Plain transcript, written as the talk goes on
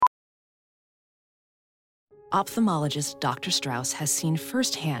Ophthalmologist Dr. Strauss has seen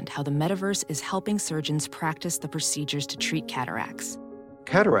firsthand how the metaverse is helping surgeons practice the procedures to treat cataracts.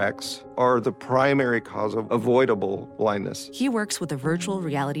 Cataracts are the primary cause of avoidable blindness. He works with a virtual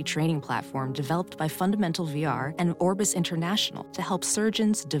reality training platform developed by Fundamental VR and Orbis International to help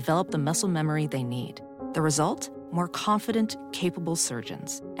surgeons develop the muscle memory they need. The result? More confident, capable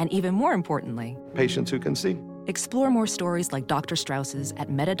surgeons. And even more importantly, Patients who can see. explore more stories like Dr. Strauss's at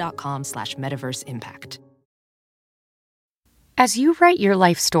meta.com/metaverseimpact. As you write your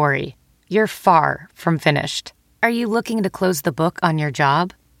life story, you're far from finished. Are you looking to close the book on your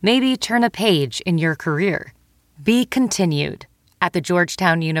job? Maybe turn a page in your career? Be continued at the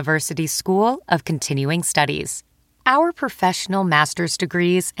Georgetown University School of Continuing Studies. Our professional master's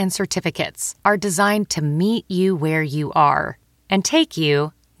degrees and certificates are designed to meet you where you are and take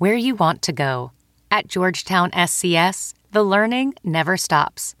you where you want to go. At Georgetown SCS, the learning never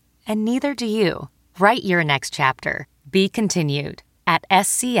stops, and neither do you. Write your next chapter. Be continued at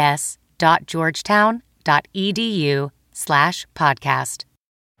scs.georgetown.edu/podcast.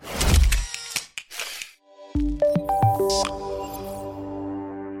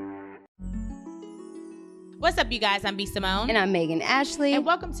 What's up, you guys? I'm B. Simone. And I'm Megan Ashley. And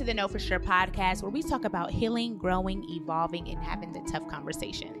welcome to the Know For Sure podcast, where we talk about healing, growing, evolving, and having the tough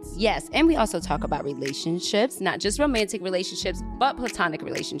conversations. Yes, and we also talk about relationships, not just romantic relationships, but platonic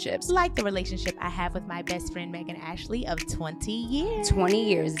relationships. Like the relationship I have with my best friend, Megan Ashley, of 20 years. 20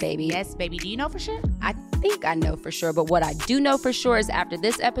 years, baby. Yes, baby. Do you know for sure? I think I know for sure, but what I do know for sure is after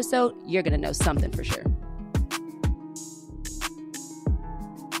this episode, you're going to know something for sure.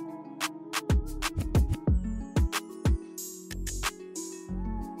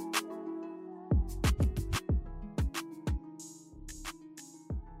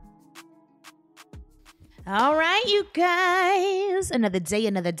 All right, you guys. Another day,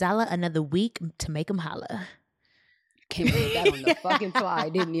 another dollar, another week to make them holler. Came up with that on the fucking fly,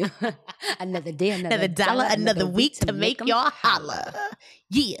 didn't you? Another day, Another dollar, another week to make y'all holler.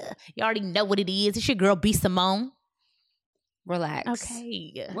 Yeah. You already know what it is. It's your girl, B. Simone. Relax.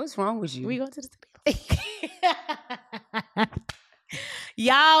 Okay. What's wrong with you? We going to the studio.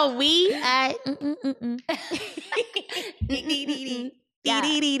 Y'all, we at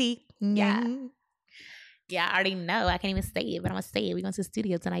yeah. Yeah, I already know. I can't even say it, but I'm gonna say it. We going to the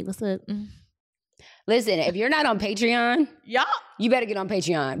studio tonight. What's up? Listen, if you're not on Patreon, Y'all, you better get on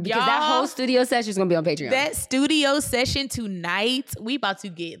Patreon because that whole studio session is gonna be on Patreon. that studio session tonight, we about to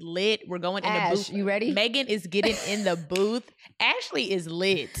get lit. We're going in the booth. You ready? Megan is getting in the booth. Ashley is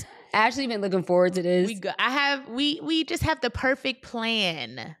lit. Ashley been looking forward to this. We just have the perfect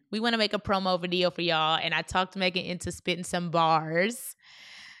plan. We want to make a promo video for y'all, and I talked Megan into spitting some bars.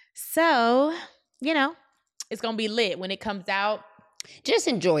 So, you know, it's gonna be lit when it comes out. Just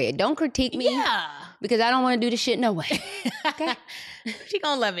enjoy it. Don't critique me. Yeah. Because I don't want to do the shit no way. Okay? She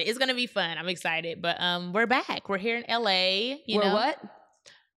gonna love it. It's gonna be fun. I'm excited. But we're back. We're here in LA. We're what?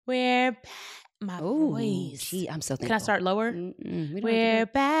 We're back. My voice. Gee, I'm so thankful. Can I start lower? We're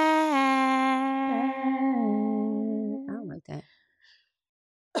back. I don't like that.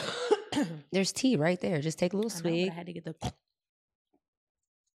 There's tea right there. Just take a little I know, swig. but I had to get the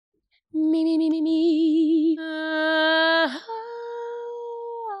Me.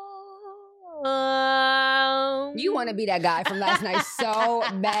 You want to be that guy from last night so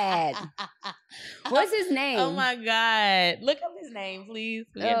bad. What's his name? Oh my God. Look up his name, please.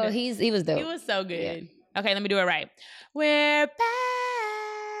 Oh, he was dope. He was so good. Yeah. Okay, let me do it right. We're back.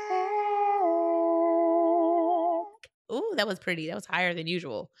 Ooh, that was pretty. That was higher than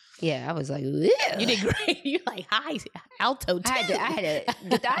usual. Yeah, I was like, ew. You did great. You're like high, alto too. I had to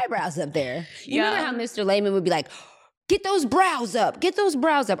get the eyebrows up there. You remember how Mr. Lehman would be like, get those brows up. Get those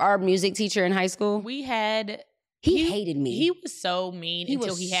brows up. Our music teacher in high school. We had... He hated me. He was so mean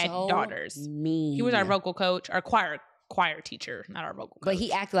until he had daughters. Mean. He was our vocal coach, our choir teacher, not our vocal coach. But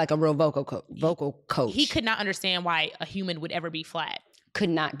he acted like a real vocal coach. He could not understand why a human would ever be flat. Could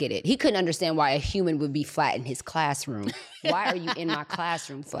not get it. He couldn't understand why a human would be flat in his classroom. Why are you in my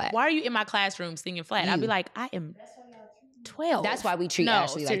classroom flat? Why are you in my classroom singing flat? I'd be like, I am 12. That's why we treat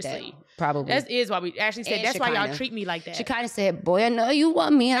Ashley seriously. like that. Probably. That is why we Ashley said, And that's why Shekinah. y'all treat me like that. She kind of said, boy, I know you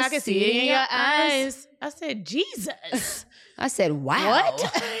want me. I can see it in your eyes. I said, Jesus. I said, wow.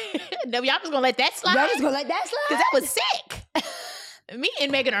 What? No, y'all just gonna let that slide? Y'all just gonna let that slide? Because that was sick. Me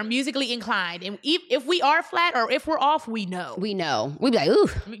and Megan are musically inclined. And if we are flat or if we're off, we know. We know. We'd be like, ooh.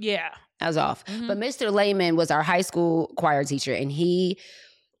 Yeah. That was off. Mm-hmm. But Mr. Lehman was our high school choir teacher, and he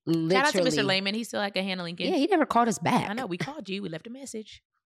literally... Shout out to Mr. Lehman. He's still like a Hannah Lincoln. Yeah, he never called us back. I know. We called you. We left a message.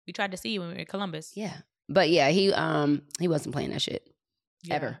 We tried to see you when we were in Columbus. Yeah. But yeah, he wasn't playing that shit.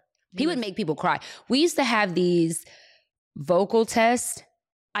 Ever. He would make people cry. We used to have these vocal tests.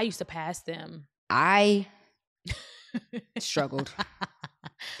 I used to pass them. I struggled.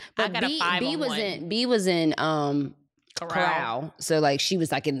 But I got a 5 on one. B was in chorale. So like she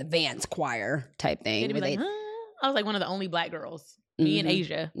was like in the Vance choir type thing. It'd be like, I was like one of the only black girls. Me and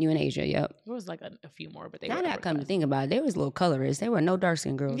Asia. You and Asia, yep. There was like a few more, but they now were. Now come to think about it, there was little colorists. There were no dark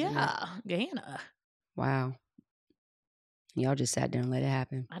skinned girls. Yeah, Gehenna. Wow. Y'all just sat there and let it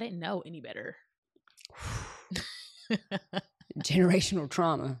happen. I didn't know any better. Generational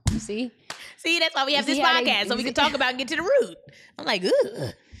trauma. You see? See, that's why we have this podcast, so we can talk about and get to the root. I'm like,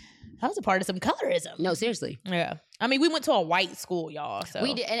 ugh. I was a part of some colorism. No, seriously. Yeah. I mean, we went to a white school, y'all. So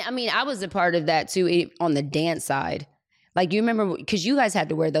we did. And I mean, I was a part of that too on the dance side. Like, you remember, because you guys had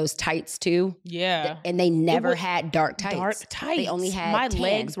to wear those tights too. Yeah. And they never had dark tights. Dark tights. They only had my tan.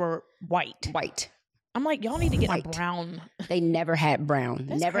 legs were white. White. I'm like, y'all need to get a brown. They never had brown.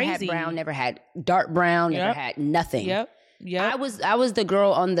 That's never crazy. had brown. Never had dark brown. Never had nothing. Yep. I was the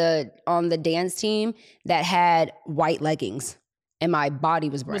girl on the dance team that had white leggings, and my body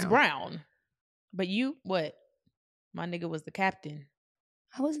was brown. But you, what? My nigga was the captain.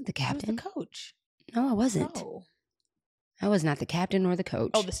 I wasn't the captain. I was the coach. No, I wasn't. No. I was not the captain nor the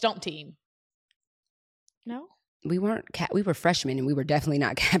coach. Oh, the stomp team. No, we weren't. We were freshmen, and we were definitely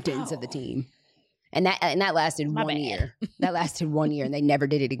not captains of the team. And that lasted one year. That lasted 1 year, and they never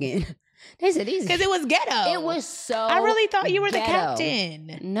did it again. They said these because it was ghetto. It was so. I really thought you were ghetto. the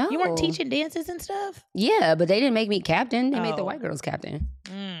captain. No, you weren't teaching dances and stuff. Yeah, but they didn't make me captain. They made the white girls captain.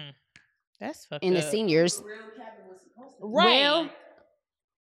 That's fucked and up. The seniors. Right. Well,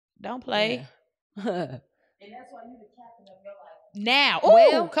 don't play. Yeah. And that's why you're the captain of your life. Now.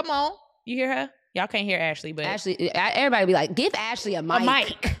 Well, come on. You hear her? Y'all can't hear Ashley, but Ashley, everybody be like, give Ashley a mic. A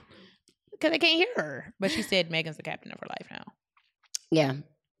mic. Because they can't hear her. But she said Megan's the captain of her life now. Yeah.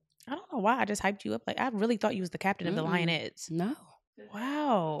 I don't know why I just hyped you up. Like, I really thought you was the captain of the Lionettes. No.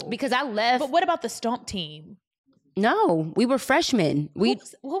 Wow. Because I left. But what about the stomp team? No, we were freshmen. What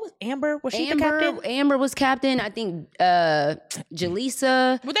was Amber? Was she the captain? Amber was captain. I think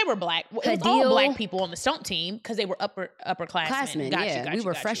Jaleesa. Well, they were black. It was all black people on the stomp team because they were upperclassmen. Got you, we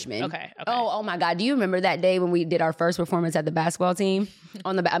were freshmen. Okay. Oh my God! Do you remember that day when we did our first performance at the basketball team?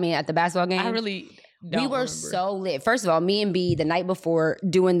 At the basketball game. I really don't. We were remember. so lit. First of all, me and B the night before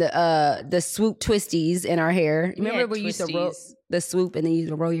doing the swoop twisties in our hair. Remember we used to roll the swoop and then you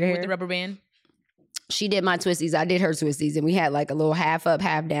used to roll your hair with the rubber band. She did my twisties. I did her twisties, and we had like a little half up,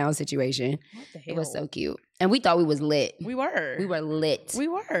 half down situation. What the hell? It was so cute, and we thought we was lit. We were. We were lit. We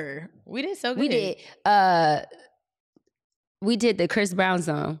were. We did so good. We did. We did the Chris Brown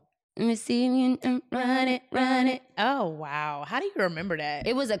song. Let me see you run it. Oh wow! How do you remember that?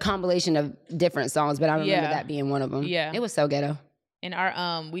 It was a compilation of different songs, but I remember that being one of them. Yeah, it was so ghetto. In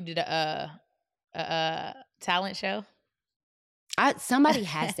our we did a talent show. Somebody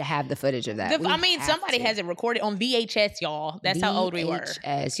has to have the footage of that. Somebody has it recorded on VHS, y'all. That's how old we were.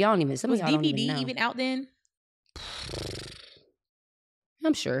 VHS. Y'all don't even. Some was of y'all DVD don't even know. even out then?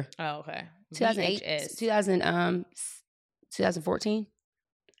 I'm sure. Oh, okay. 2008, VHS. 2014.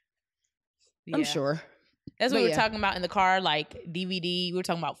 Yeah. I'm sure. That's what we were talking about in the car, like DVD. We were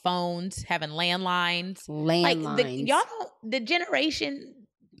talking about phones, having landlines. Landlines. Y'all don't. The Generation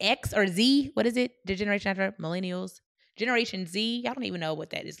X or Z. What is it? The generation after millennials. Generation Z, y'all don't even know what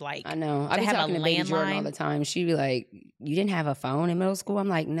that is like. I know. I be talking to Baby Jordan all the time. She'd be like, you didn't have a phone in middle school? I'm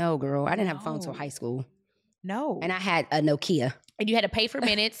like, no, girl. I didn't have a phone until high school. No. And I had a Nokia. And you had to pay for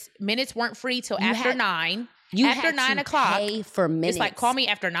minutes. Minutes weren't free till after 9. After 9 o'clock. Pay for minutes. It's like, call me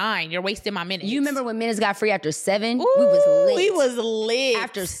after 9. You're wasting my minutes. You remember when minutes got free after 7? Ooh, we was lit. We was lit.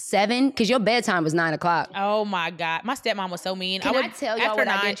 After 7? Because your bedtime was 9 o'clock. Oh my God. My stepmom was so mean. Can I tell y'all after what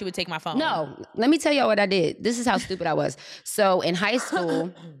 9, I did? she would take my phone. No. Let me tell y'all what I did. This is how stupid I was. So in high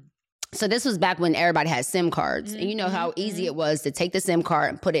school... So this was back when everybody had SIM cards. And you know how easy it was to take the SIM card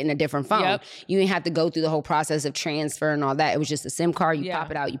and put it in a different phone. Yep. You didn't have to go through the whole process of transfer and all that. It was just a SIM card. You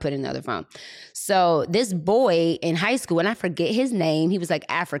pop it out, you put it in another phone. So this boy in high school, and I forget his name, he was like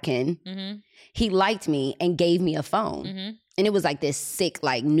African. Mm-hmm. He liked me and gave me a phone. Mm-hmm. And it was like this sick,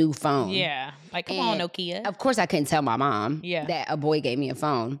 like new phone. Yeah. Like, come on, Nokia. Of course, I couldn't tell my mom that a boy gave me a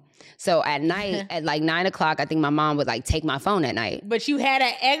phone. So at night, at like 9 o'clock, I think my mom would like take my phone at night. But you had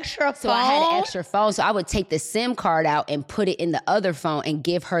an extra phone? So I had an extra phone. So I would take the SIM card out and put it in the other phone and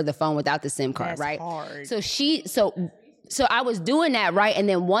give her the phone without the SIM card, That's right? hard. So I was doing that, right? And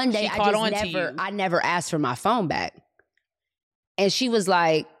then one day I never asked for my phone back. And she was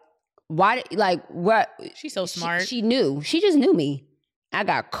like, why, like, what? She's so smart. She knew. She just knew me. I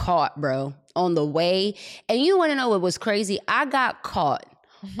got caught, bro, on the way. And you want to know what was crazy? I got caught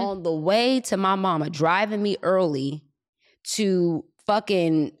on the way to my mama, driving me early to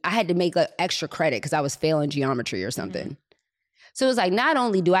fucking, I had to make like extra credit because I was failing geometry or something. Mm-hmm. So it was like, not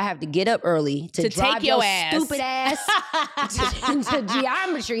only do I have to get up early to drive take your ass. Stupid ass to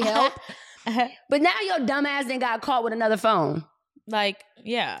geometry help, but now your dumb ass then got caught with another phone. Like,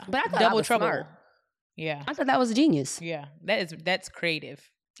 yeah. But I thought double I was trouble. Smart. Yeah. I thought that was a genius. Yeah. That's creative.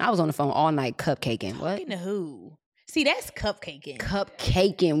 I was on the phone all night cupcaking. What? Talking to who? See, that's cupcaking.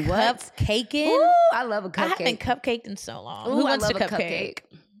 Cupcaking. What? Cupcaking? Ooh, I love a cupcake. I haven't cupcaked in so long. Ooh, Who wants to I love cupcake?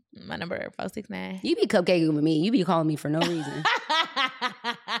 My number 469. You be cupcaking with me. You be calling me for no reason.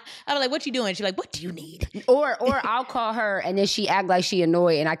 I'm like, what you doing? She's like, what do you need? Or I'll call her and then she act like she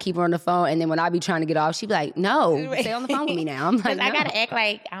annoyed and I keep her on the phone and then when I be trying to get off, she be like, no, stay on the phone with me now. I'm like, no. I gotta act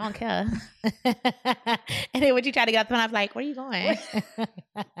like I don't care. And then when you try to get off the phone, I'm like, where are you going?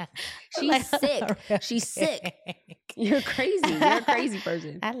 She's sick. She's sick. You're crazy. You're a crazy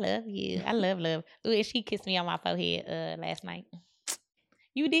person. I love you. I love. Ooh, and she kissed me on my forehead last night.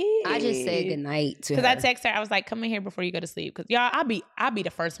 You did. I just said goodnight to her. Because I texted her. I was like, come in here before you go to sleep. Because y'all, I'll be the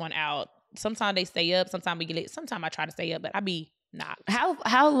first one out. Sometimes they stay up. Sometimes we get late. Sometimes I try to stay up, but I be not.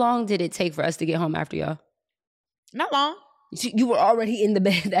 How long did it take for us to get home after y'all? Not long. You were already in the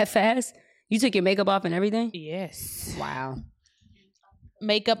bed that fast? You took your makeup off and everything? Yes. Wow.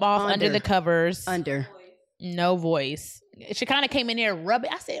 Makeup off under the covers. No voice. She kind of came in there rubbing.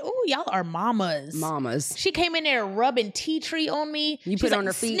 I said, "Oh, y'all are mamas." Mamas. She came in there rubbing tea tree on me. You put it on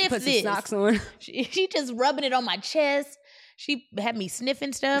her feet, put some socks on. She just rubbing it on my chest. She had me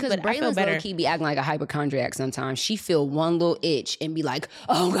sniffing stuff, but I feel better. Low-key be acting like a hypochondriac sometimes. She feel one little itch and be like,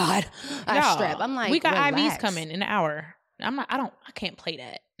 "Oh God, I strep." I'm like, we got relax. IVs coming in an hour. I can't play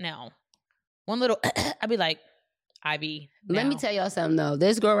that now. One little, I'd be like, IV. Let me tell y'all something though.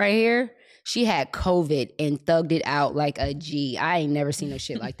 This girl right here, she had COVID and thugged it out like a G. I ain't never seen no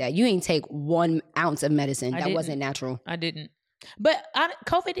shit like that. You ain't take 1 ounce of medicine. That wasn't natural. I didn't. But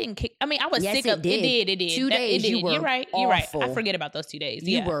COVID didn't kick. I mean, I was sick of it. It did. 2 days you were You're right. awful. You're right. I forget about those 2 days.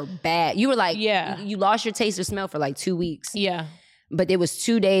 You were bad. You were like, yeah. You lost your taste or smell for like 2 weeks. Yeah. But there was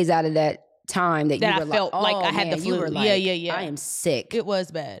 2 days out of that time that you were I felt like I had the flu. You were like, yeah. I am sick. It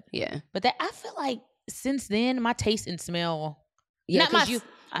was bad. Yeah. But I feel like since then, my taste and smell. Yeah, because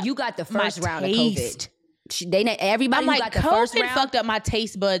you got the first round of COVID. Everybody who got the first round fucked up my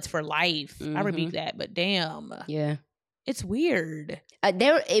taste buds for life. Mm-hmm. I rebuke that, but damn. Yeah. It's weird.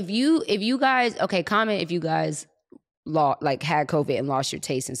 If you guys comment if you guys had COVID and lost your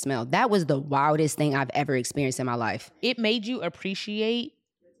taste and smell. That was the wildest thing I've ever experienced in my life. It made you appreciate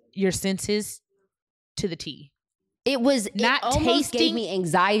your senses to the T. It almost gave me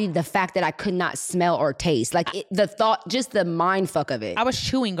anxiety, the fact that I could not smell or taste. The thought, just the mind fuck of it. I was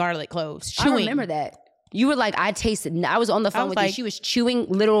chewing garlic cloves. I remember that. You were like, I tasted. I was on the phone with you. She was chewing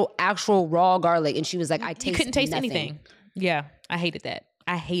little actual raw garlic, and she was like, I tasted. You couldn't taste nothing. anything. Yeah, I hated that.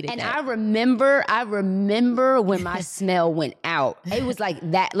 I hated that. And I remember when my smell went out. It was like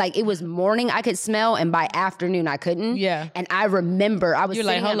that. Like it was morning I could smell, and by afternoon I couldn't. Yeah. And I remember I was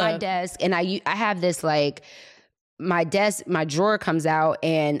sitting at my desk, and I have this like. My drawer comes out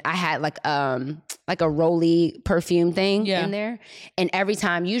and I had like a Rolly perfume thing in there. And every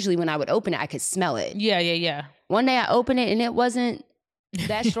time, usually when I would open it, I could smell it. Yeah. One day I opened it and it wasn't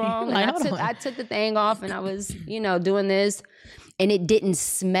that strong. And I took the thing off and I was, doing this and it didn't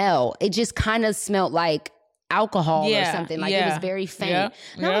smell. It just kind of smelled like alcohol or something. Like it was very faint.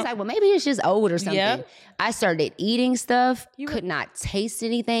 And I was like, well, maybe it's just old or something. Yeah. I started eating stuff, could not taste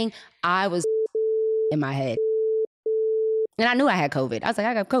anything. I was in my head. And I knew I had COVID. I was like,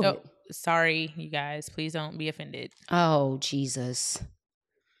 I got COVID. Oh, sorry, you guys. Please don't be offended. Oh, Jesus.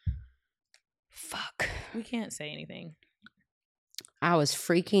 Fuck. We can't say anything. I was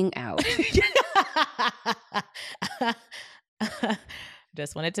freaking out.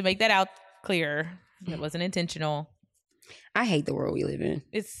 Just wanted to make that out clear. It wasn't intentional. I hate the world we live in.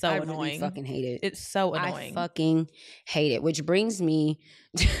 It's so annoying. I really fucking hate it. It's so annoying. I fucking hate it. Which brings me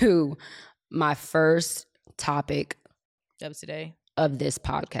to my first topic of today of this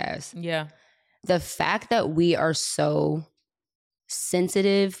podcast. Yeah. The fact that we are so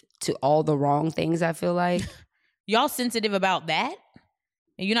sensitive to all the wrong things, I feel like. Y'all sensitive about that?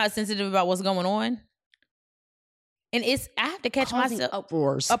 And you're not sensitive about what's going on? And I have to catch myself.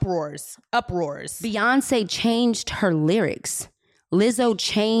 Uproars. Beyonce changed her lyrics. Lizzo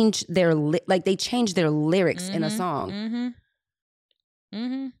changed they changed their lyrics in a song.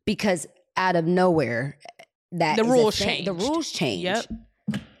 Because out of nowhere, the rules changed. The rules changed. Yep.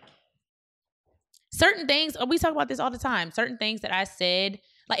 Certain things, we talk about this all the time. Certain things that I said,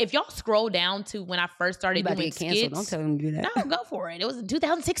 Like, if y'all scroll down to when I first started doing skits. Don't tell them to do that. No, go for it. It was in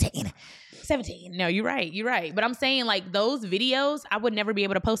 2016, 17. No, you're right. But I'm saying, like, those videos, I would never be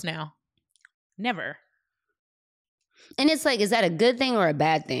able to post now. Never. And it's like, is that a good thing or a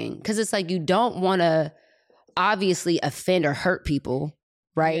bad thing? Because it's like, you don't want to obviously offend or hurt people,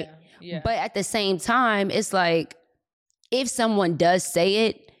 right? Yeah. But at the same time, it's like, if someone does say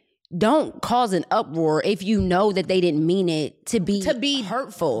it, don't cause an uproar if you know that they didn't mean it to be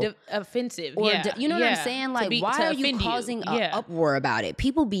hurtful, offensive, or you know what I'm Yeah. saying? Like, why to are you offend causing an Yeah. uproar about it?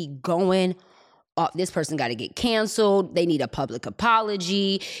 People be going, this person got to get canceled. They need a public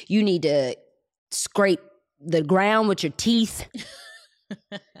apology. You need to scrape the ground with your teeth.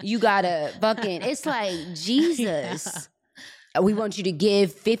 You gotta fucking, it's like, Jesus. We want you to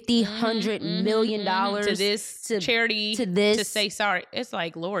give $50, $100 million to this charity to say sorry. It's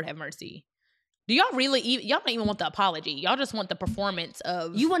like, Lord have mercy. Do y'all really y'all don't even want the apology? Y'all just want the performance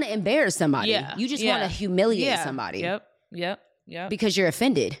of, you want to embarrass somebody. Yeah. You just want to humiliate somebody. Yep. Because you're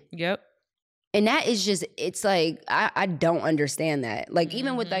offended. Yep. And that is just, it's like, I don't understand that. Like,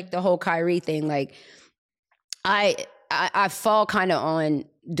 even with like the whole Kyrie thing, like, I fall kind of on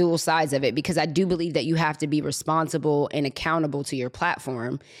dual sides of it, because I do believe that you have to be responsible and accountable to your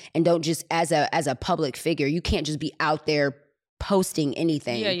platform, and don't just, as a public figure, you can't just be out there posting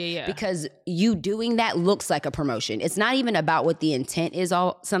anything. Yeah. Because you doing that looks like a promotion. It's not even about what the intent is.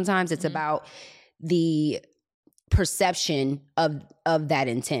 Sometimes it's about the perception of that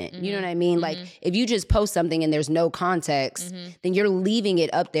intent. You know what I mean? Like, if you just post something and there's no context, then you're leaving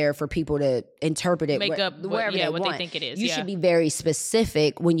it up there for people to interpret it, Make up wherever they what want. they think it is. You should be very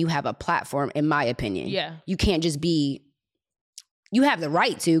specific when you have a platform, in my opinion. Yeah. You can't just be, you have the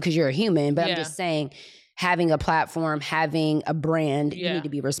right to, because you're a human, but I'm just saying, having a platform, having a brand, you need to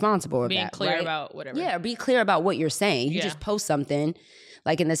be responsible of being that. clear right? about whatever. Yeah, be clear about what you're saying. You just post something,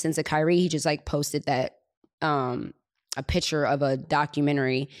 like in the sense of Kyrie, he just like posted that a picture of a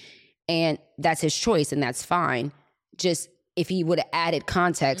documentary, and that's his choice, and that's fine. Just, if he would have added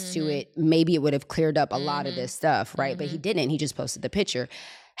context to it, maybe it would have cleared up a lot of this stuff, right? But he didn't. He just posted the picture.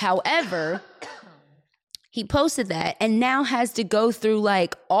 However, he posted that and now has to go through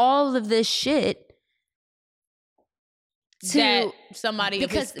like all of this shit that somebody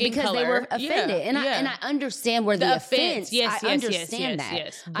because of his skin color. They were offended, and I understand where the offense. Yes, I understand that.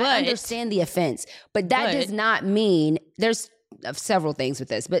 Yes. I understand the offense, but that does not mean there's several things with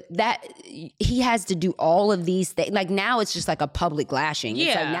this. But that he has to do all of these things. Like, now it's just like a public lashing.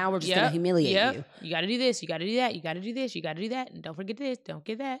 It's like, now we're just going to humiliate you. You got to do this. You got to do that. You got to do this. You got to do that. And don't forget this. Don't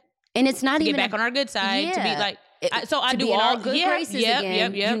get that. And it's not to even get back on our good side. To be like. I do be in all our good graces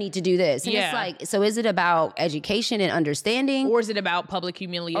again. You need to do this, and it's like, so is it about education and understanding, or is it about public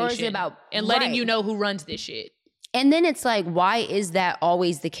humiliation, or is it about letting you know who runs this shit? And then it's like, why is that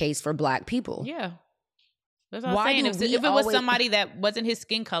always the case for Black people? Yeah, that's what I'm saying. If it was somebody that wasn't his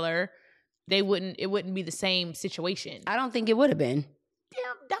skin color, it wouldn't be the same situation. I don't think it would have been.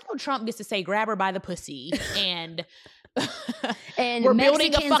 Damn, Donald Trump gets to say grab her by the pussy and. And we're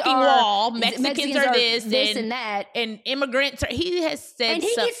Mexicans building a fucking wall. Mexicans are this and that. And immigrants he has said, and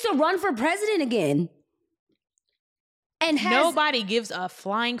he gets to run for president again. And nobody gives a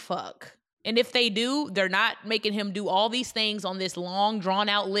flying fuck. And if they do, they're not making him do all these things on this long, drawn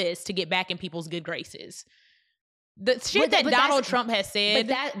out list to get back in people's good graces. The shit that Donald Trump has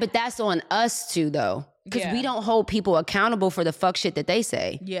said. But that's on us too, though. Because we don't hold people accountable for the fuck shit that they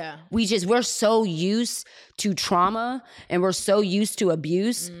say. Yeah. We're so used to trauma and we're so used to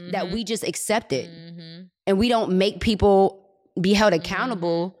abuse that we just accept it. And we don't make people be held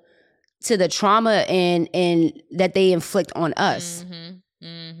accountable to the trauma and that they inflict on us.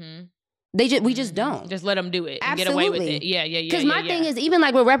 We just don't. Just let them do it and Absolutely. get away with it. Yeah. Because my thing is, even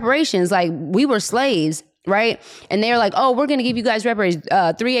like with reparations, like, we were slaves, right? And they're like, oh, we're going to give you guys reparations,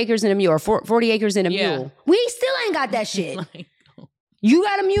 3 acres and a mule, or 40 acres and a mule. We still ain't got that shit. You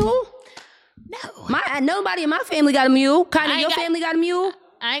got a mule? No. Nobody in my family got a mule. Kind of your family got a mule?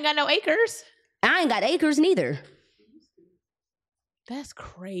 I ain't got no acres. I ain't got acres neither. That's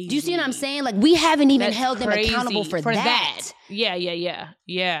crazy. Do you see what I'm saying? Like, we haven't even held them accountable for that.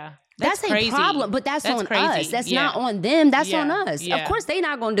 Yeah. That's a problem, but that's on crazy. us. That's not on them. That's on us. Of course, they're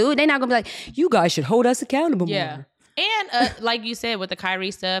not going to do it. They're not going to be like, you guys should hold us accountable more. And like you said, with the Kyrie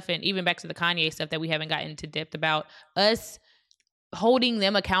stuff and even back to the Kanye stuff that we haven't gotten into depth about, us holding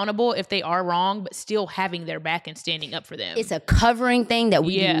them accountable if they are wrong, but still having their back and standing up for them. It's a covering thing that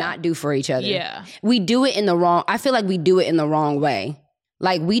we do not do for each other. Yeah. We do it in the wrong, I feel like we do it in the wrong way.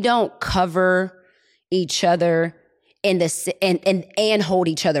 Like, we don't cover each other and hold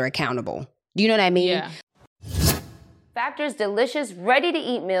each other accountable. Do you know what I mean? Yeah. Factor's delicious,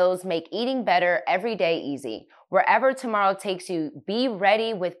 ready-to-eat meals make eating better every day easy. Wherever tomorrow takes you, be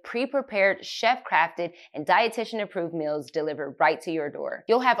ready with pre-prepared, chef-crafted, and dietitian-approved meals delivered right to your door.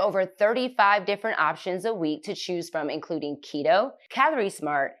 You'll have over 35 different options a week to choose from, including keto, calorie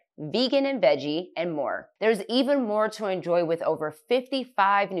smart, vegan and veggie, and more. There's even more to enjoy with over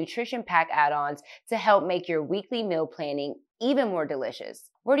 55 nutrition pack add-ons to help make your weekly meal planning even more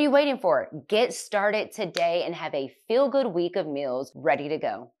delicious. What are you waiting for? Get started today and have a feel-good week of meals ready to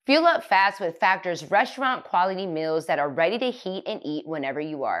go. Fuel up fast with Factor's restaurant quality meals that are ready to heat and eat whenever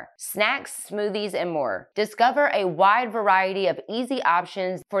you are. Snacks, smoothies, and more. Discover a wide variety of easy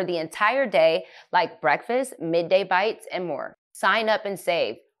options for the entire day, like breakfast, midday bites, and more. Sign up and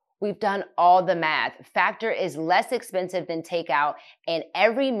save. We've done all the math. Factor is less expensive than takeout, and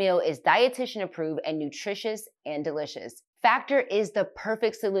every meal is dietitian approved and nutritious and delicious. Factor is the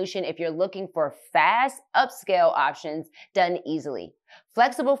perfect solution if you're looking for fast, upscale options done easily.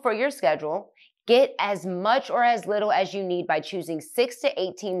 Flexible for your schedule, get as much or as little as you need by choosing 6 to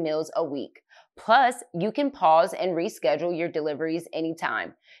 18 meals a week. Plus, you can pause and reschedule your deliveries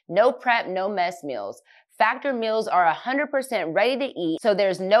anytime. No prep, no mess meals. Factor meals are 100% ready to eat, so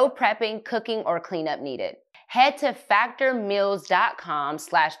there's no prepping, cooking, or cleanup needed. Head to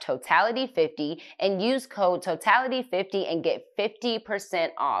factormeals.com/totality50 and use code totality50 and get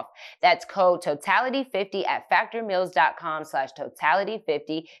 50% off. That's code totality50 at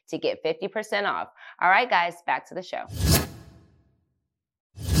factormeals.com/totality50 to get 50% off. All right, guys, back to the show.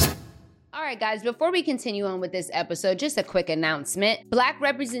 All right, guys, before we continue on with this episode, just a quick announcement. Black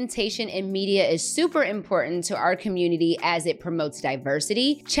representation in media is super important to our community as it promotes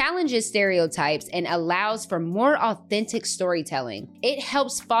diversity, challenges stereotypes, and allows for more authentic storytelling. It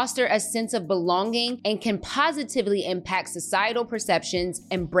helps foster a sense of belonging and can positively impact societal perceptions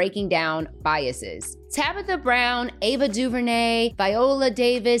and breaking down biases. Tabitha Brown, Ava DuVernay, Viola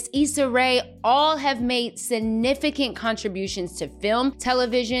Davis, Issa Rae all have made significant contributions to film,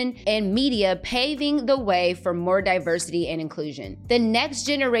 television, and media, paving the way for more diversity and inclusion. The next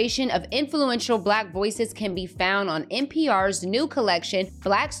generation of influential Black voices can be found on NPR's new collection,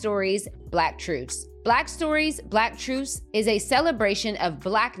 Black Stories, Black Truths. Black Stories, Black Truths is a celebration of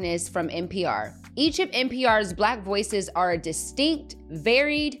Blackness from NPR. Each of NPR's Black voices are distinct,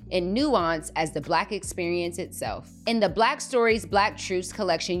 varied, and nuanced as the Black experience itself. In the Black Stories, Black Truths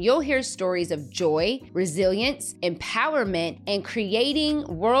collection, you'll hear stories of joy, resilience, empowerment, and creating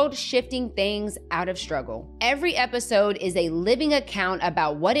world-shifting things out of struggle. Every episode is a living account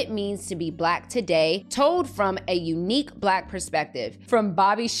about what it means to be Black today, told from a unique Black perspective. From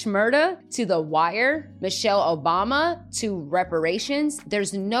Bobby Shmurda to The Wire, Michelle Obama to reparations,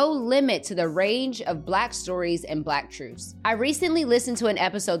 there's no limit to the range of Black stories and Black truths. I recently listened to an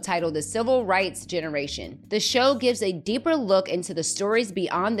episode titled The Civil Rights Generation. The show gives a deeper look into the stories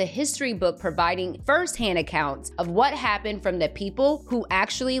beyond the history book, providing firsthand accounts of what happened from the people who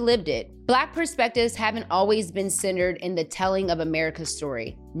actually lived it. Black perspectives haven't always been centered in the telling of America's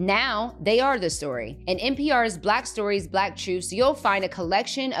story. Now, they are the story. In NPR's Black Stories, Black Truths, you'll find a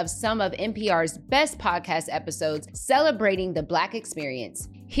collection of some of NPR's best podcast episodes celebrating the Black experience.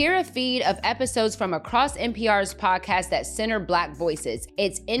 Hear a feed of episodes from across NPR's podcasts that center Black voices.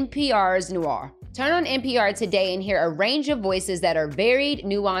 It's NPR's Noir. Turn on NPR today and hear a range of voices that are varied,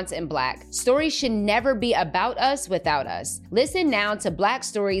 nuanced, and Black. Stories should never be about us without us. Listen now to Black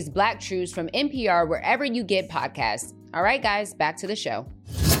Stories, Black Truths from NPR wherever you get podcasts. All right, guys, back to the show.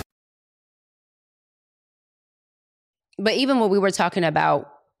 But even what we were talking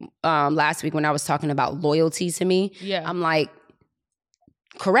about last week when I was talking about loyalty to me, I'm like,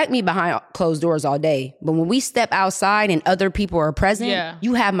 correct me behind closed doors all day, but when we step outside and other people are present,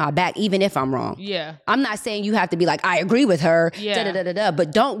 you have my back even if I'm wrong. I'm not saying you have to be like, I agree with her,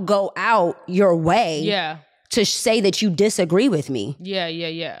 but don't go out your way to say that you disagree with me. Do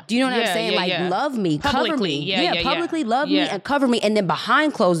you know what I'm saying? Love me, cover me. Publicly love me and cover me. And then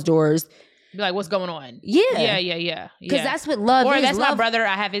behind closed doors, be like, what's going on? Because that's what love is. Or that's my brother,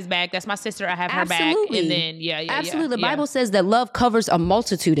 I have his back. That's my sister, I have her back. And then, absolutely. The Bible says that love covers a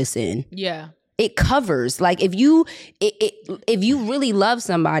multitude of sin. It covers. Like if you really love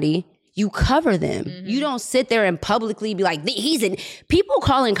somebody, you cover them. You don't sit there and publicly be like, people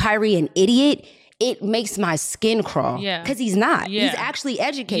calling Kyrie an idiot. It makes my skin crawl. Because he's not. He's actually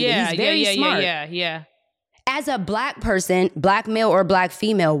educated. He's very smart. As a Black person, Black male or Black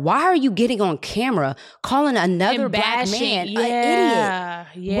female, why are you getting on camera calling another Black man an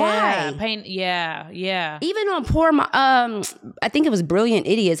idiot? Why? Even on I think it was Brilliant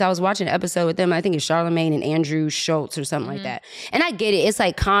Idiots. I was watching an episode with them. I think it's Charlamagne and Andrew Schultz or something like that. And I get it. It's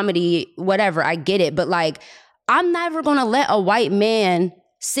like comedy, whatever. I get it. But like, I'm never going to let a white man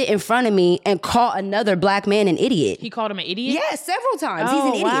sit in front of me and call another black man an idiot. He called him an idiot? Yeah, several times. Oh, He's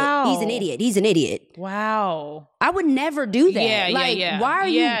an idiot. wow. He's an idiot. He's an idiot. Wow. I would never do that. Yeah, why are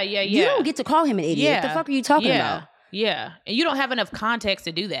you? You don't get to call him an idiot. What the fuck are you talking about? Yeah. And you don't have enough context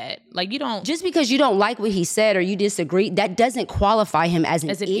to do that. Like, you don't. Just because you don't like what he said or you disagree, that doesn't qualify him as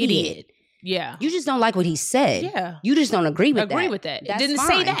an idiot. Yeah. You just don't like what he said. Yeah. You just don't agree with that. Agree with that. That's Didn't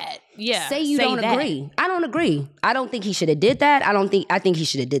fine. say that. Yeah. Say you don't agree. I don't agree. I don't think he should have did that. I think he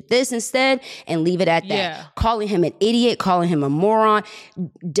should have did this instead and leave it at that. Yeah. Calling him an idiot, calling him a moron,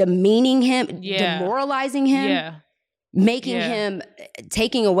 demeaning him, demoralizing him, making him,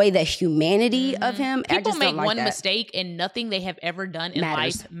 taking away the humanity of him. People I just make don't like one that. mistake and nothing they have ever done in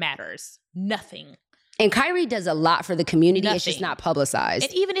life matters. Nothing. And Kyrie does a lot for the community. Nothing. It's just not publicized.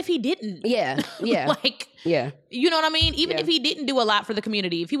 And even if he didn't. Yeah. You know what I mean? Even if he didn't do a lot for the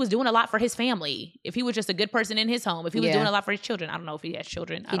community, if he was doing a lot for his family, if he was just a good person in his home, if he was doing a lot for his children. I don't know if he has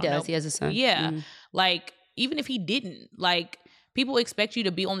children. He does. He has a son. Yeah. Like, even if he didn't, like, people expect you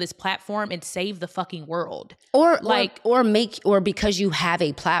to be on this platform and save the fucking world. Or because you have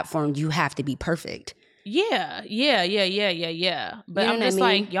a platform, you have to be perfect. Yeah. But You know I'm just what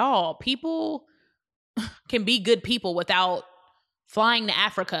I mean? like, y'all, people can be good people without flying to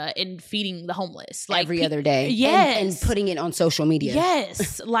Africa and feeding the homeless. Like, every other day. Yes. And putting it on social media.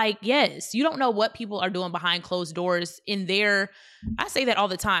 Yes. Yes. You don't know what people are doing behind closed doors in their, I say that all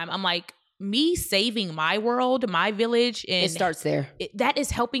the time. I'm like, me saving my world, my village, and it starts there. That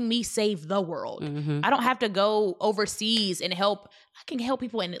is helping me save the world. Mm-hmm. I don't have to go overseas and help. I can help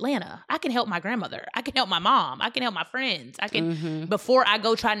people in Atlanta. I can help my grandmother. I can help my mom. I can help my friends. I can, before I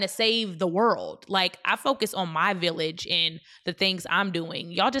go trying to save the world. Like, I focus on my village and the things I'm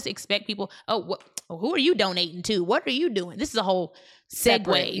doing. Y'all just expect people, who are you donating to? What are you doing? This is a whole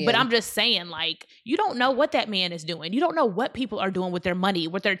segue, but I'm just saying, like, you don't know what that man is doing. You don't know what people are doing with their money,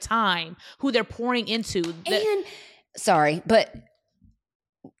 with their time, who they're pouring into. Sorry, but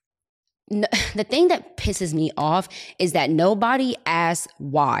the thing that pisses me off is that nobody asks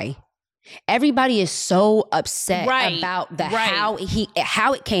why. Everybody is so upset about how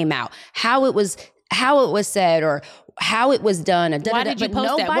it came out, how it was said, or how it was done. Why did you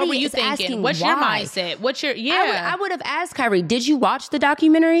post that? What were you thinking? What's your mindset? What's your I would have asked Kyrie, did you watch the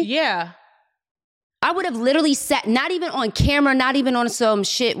documentary? Yeah. I would have literally sat, not even on camera, not even on some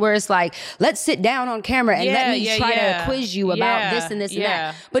shit where it's like, let's sit down on camera and let me try to quiz you about this and this and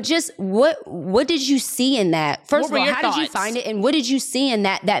that. But just what did you see in that? First of all, how did you find it? And what did you see in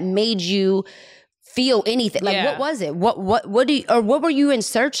that made you feel anything? Like, what was it? What were you in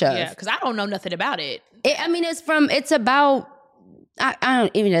search of? Yeah, because I don't know nothing about it. It's about,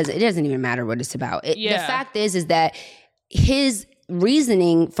 it doesn't even matter what it's about. The fact is that his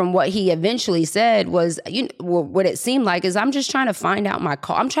reasoning from what he eventually said was, what it seemed like is, I'm just trying to find out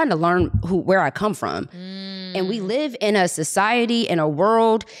I'm trying to learn where I come from. And we live in a society, in a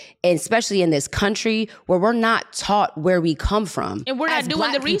world, and especially in this country, where we're not taught where we come from. And we're not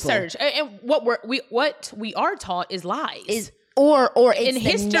doing the research. And what we are taught is lies. Or it's in the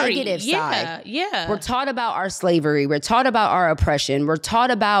history. Negative side. Yeah. We're taught about our slavery. We're taught about our oppression. We're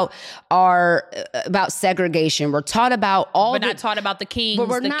taught about about segregation. We're taught about all. But not taught about the kings, but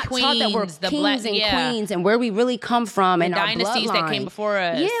we're the not queens, taught that we're the kings and queens and where we really come from and our dynasties that came before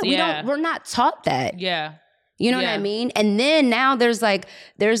us. Yeah, we're not taught that. Yeah. You know what I mean? And then now there's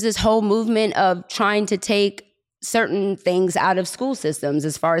this whole movement of trying to take certain things out of school systems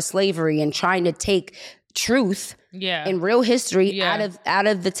as far as slavery and trying to take truth and real history out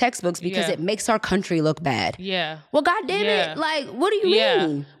of the textbooks because it makes our country look bad. Yeah. Well, God damn it. Like, what do you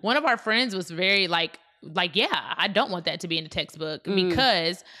mean? One of our friends was very like, I don't want that to be in the textbook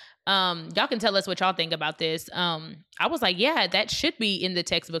because y'all can tell us what y'all think about this. I was like, yeah, that should be in the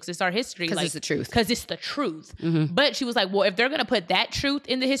textbooks. It's our history. Because it's the truth. Because it's the truth. Mm-hmm. But she was like, well, if they're going to put that truth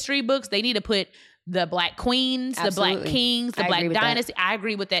in the history books, they need to put the black queens, the black kings, the black dynasty. I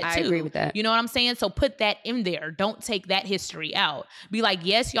agree with that too. I agree with that. You know what I'm saying? So put that in there. Don't take that history out. Be like,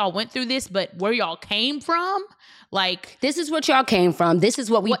 yes, y'all went through this, but where y'all came from, like, this is what y'all came from. This is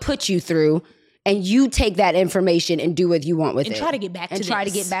what we put you through. And you take that information and do what you want with it. And try to get back to this. And try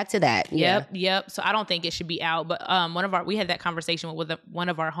to get back to that. Yep. So I don't think it should be out. But we had that conversation with one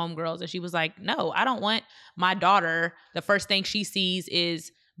of our homegirls, and she was like, no, I don't want my daughter, the first thing she sees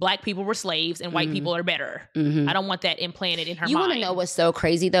is Black people were slaves and white people are better. I don't want that implanted in her mind. You want to know what's so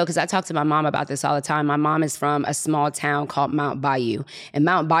crazy, though? Because I talk to my mom about this all the time. My mom is from a small town called Mount Bayou. And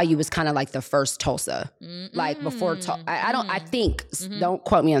Mount Bayou was kind of like the first Tulsa. Like before, I think, don't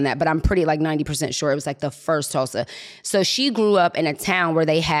quote me on that, but I'm pretty like 90% sure it was like the first Tulsa. So she grew up in a town where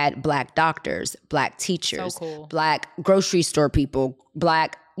they had Black doctors, Black teachers, Black grocery store people,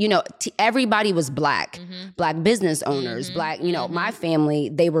 Black, you know, everybody was Black. Black business owners, Black, you know, my family,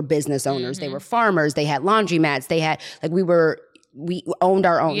 they were business owners. They were farmers. They had laundromats. They had, like, we owned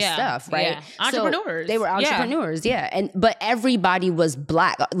our own stuff, right? Yeah. Entrepreneurs. So they were entrepreneurs, but everybody was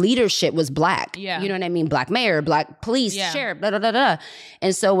Black. Leadership was Black. Yeah. You know what I mean? Black mayor, Black police, sheriff, blah, blah, blah, blah.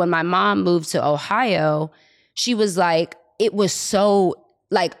 And so when my mom moved to Ohio, she was like, it was so,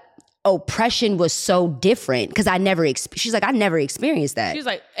 like, oppression was so different because she's like, I never experienced that. She was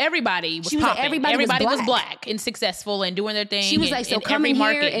like, everybody was popping. Like, everybody was Black. Black and successful and doing their thing. She was like, so coming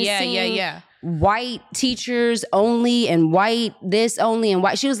here and seeing white teachers only and white this only and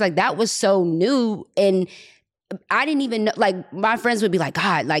white. She was like, that was so new. And I didn't even know, like, my friends would be like,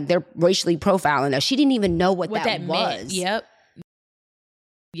 God, like, they're racially profiling us. She didn't even know what that was. Meant.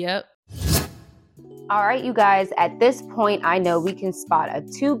 Yep. All right, you guys, at this point, I know we can spot a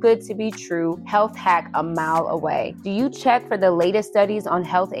too good to be true health hack a mile away. Do you check for the latest studies on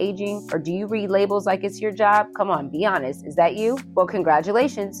health aging, or do you read labels like it's your job? Come on, be honest. Is that you? Well,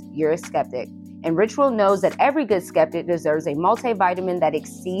 congratulations, you're a skeptic. And Ritual knows that every good skeptic deserves a multivitamin that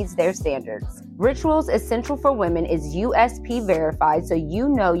exceeds their standards. Ritual's Essential for Women is USP verified, so you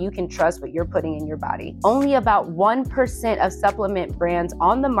know you can trust what you're putting in your body. Only about 1% of supplement brands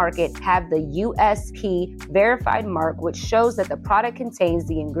on the market have the USP verified mark, which shows that the product contains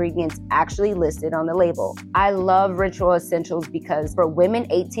the ingredients actually listed on the label. I love Ritual Essentials because for women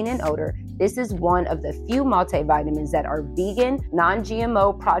 18 and older, this is one of the few multivitamins that are vegan,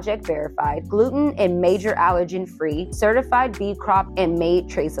 non-GMO, project verified, gluten and major allergen free, certified B Crop, and made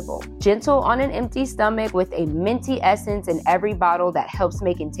traceable. Gentle on an empty stomach with a minty essence in every bottle that helps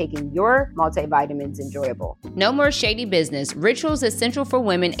making taking your multivitamins enjoyable. No more shady business. Ritual's Essential for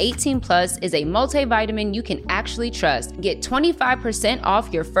Women 18 Plus is a multivitamin you can actually trust. Get 25%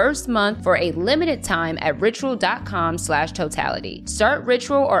 off your first month for a limited time at ritual.com/totality. Start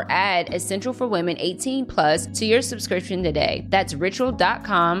Ritual or add Essential for Women 18 Plus to your subscription today. That's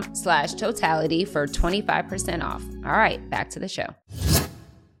ritual.com/totality for 25% off. All right, back to the show.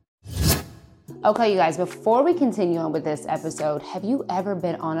 Okay, you guys, before we continue on with this episode, have you ever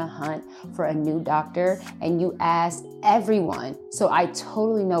been on a hunt for a new doctor and you asked everyone? So I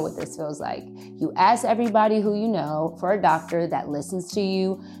totally know what this feels like. You ask everybody who you know for a doctor that listens to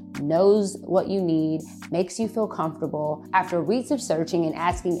you, knows what you need, makes you feel comfortable. After weeks of searching and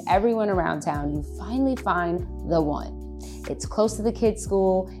asking everyone around town, you finally find the one. It's close to the kids'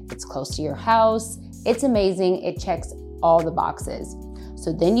 school, it's close to your house, it's amazing, it checks all the boxes.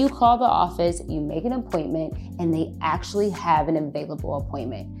 So then you call the office, you make an appointment, and they actually have an available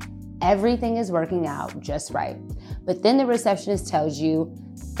appointment. Everything is working out just right. But then the receptionist tells you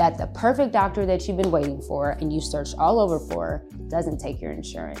that the perfect doctor that you've been waiting for and you searched all over for doesn't take your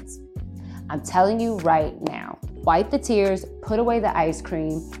insurance. I'm telling you right now, wipe the tears, put away the ice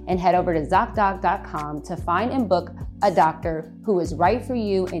cream, and head over to ZocDoc.com to find and book a doctor who is right for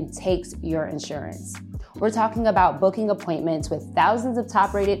you and takes your insurance. We're talking about booking appointments with thousands of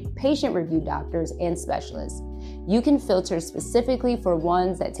top-rated patient-reviewed doctors and specialists. You can filter specifically for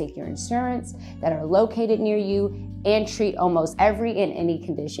ones that take your insurance, that are located near you, and treat almost every and any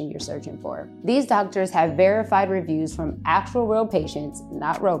condition you're searching for. These doctors have verified reviews from actual real patients,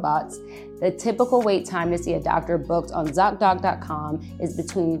 not robots. The typical wait time to see a doctor booked on ZocDoc.com is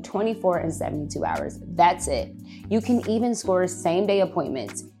between 24 and 72 hours. That's it. You can even score same-day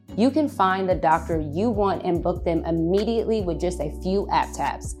appointments. You can find the doctor you want and book them immediately with just a few app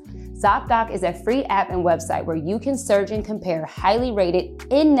taps. ZocDoc is a free app and website where you can search and compare highly rated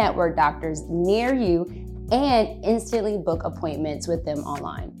in-network doctors near you and instantly book appointments with them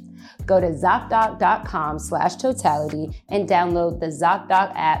online. Go to ZocDoc.com/totality and download the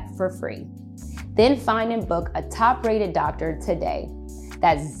ZocDoc app for free. Then find and book a top-rated doctor today.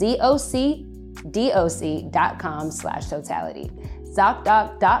 That's ZocDoc.com/totality.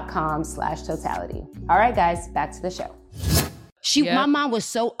 ZocDoc.com/totality. All right, guys, back to the show. My mom was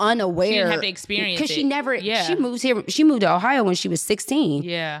so unaware. She didn't have to experience it. Because she moved to Ohio when she was 16.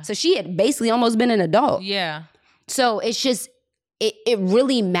 Yeah. So she had basically almost been an adult. Yeah. So it's just, it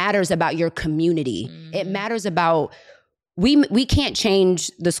really matters about your community. Mm. It matters about we can't change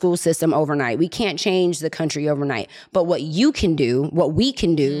the school system overnight. We can't change the country overnight. But what we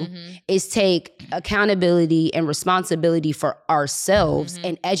can do is take accountability and responsibility for ourselves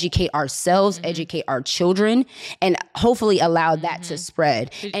and educate ourselves, educate our children, and hopefully allow that to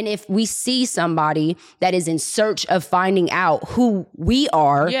spread. And if we see somebody that is in search of finding out who we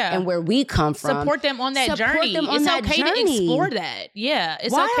are and where we come from, support them on that journey. It's okay to explore that. Yeah,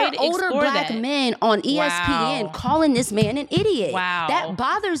 it's Why okay to older explore black men on ESPN calling this man an idiot? Wow. That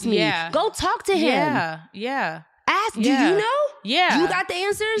bothers me. Yeah. Go talk to him. Yeah. Ask, do you know? Yeah. You got the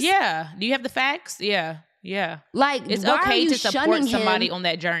answers? Yeah. Do you have the facts? Yeah. Like, it's why okay are you to support somebody him? on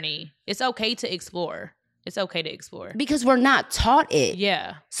that journey. It's okay to explore. It's okay to explore. Because we're not taught it.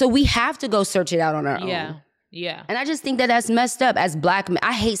 Yeah. So we have to go search it out on our own. Yeah. And I just think that that's messed up as black men.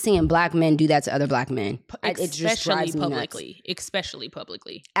 I hate seeing black men do that to other black men. It just drives me nuts. Especially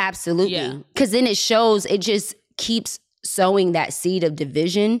publicly. Absolutely. Because then it just keeps sowing that seed of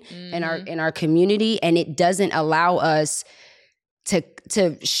division in our community, and it doesn't allow us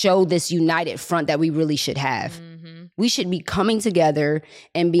to show this united front that we really should have. We should be coming together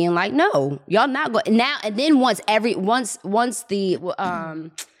and being like, no, y'all not going now. And then once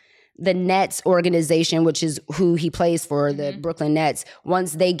the Nets organization, which is who he plays for, the Brooklyn Nets,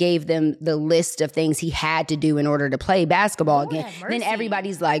 once they gave them the list of things he had to do in order to play basketball again, then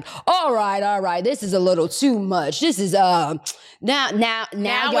everybody's like, all right, this is a little too much. This is now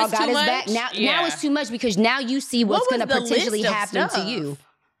y'all got us back. Now it's too much because now you see what's going to potentially happen to you.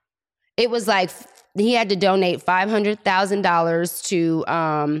 It was like he had to donate $500,000 to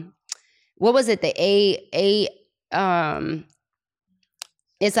what was it?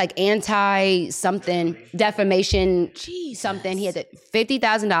 It's like anti-something, defamation, something. He had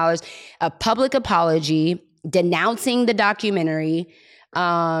 $50,000, a public apology, denouncing the documentary.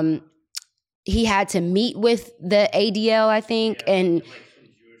 He had to meet with the ADL, I think, and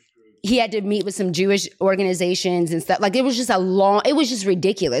he had to meet with some Jewish organizations and stuff. Like, it was just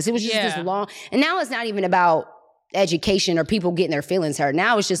ridiculous. It was just this long. And now it's not even about education or people getting their feelings hurt.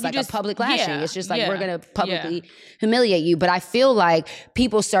 Now it's just a public lashing. It's just like, we're going to publicly humiliate you. But I feel like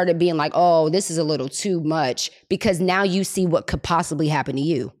people started being like, oh, this is a little too much, because now you see what could possibly happen to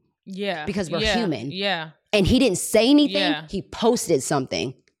you. Yeah. Because we're human. Yeah. And he didn't say anything. Yeah. He posted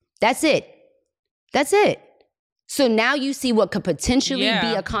something. That's it. So now you see what could potentially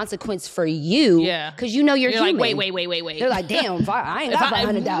be a consequence for you. Yeah. Because you know you're human. Like, wait. They're like, damn, I ain't got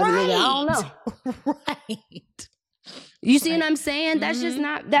 500,000. I don't know. Right. You see what I'm saying? That's just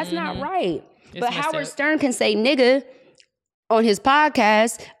not, not right. But Howard Stern can say nigga on his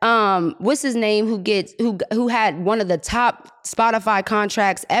podcast. What's his name who had one of the top Spotify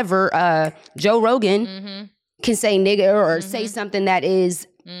contracts ever, Joe Rogan, can say nigga or say something that is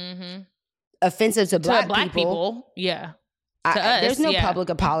offensive to black people. Yeah. To us, there's no public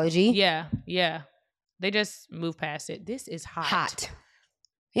apology. Yeah. They just move past it. This is hot.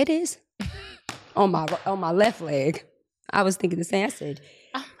 It is. on my left leg. I was thinking the same. I said,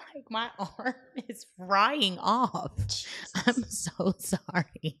 I'm like, my arm is frying off. Jesus. I'm so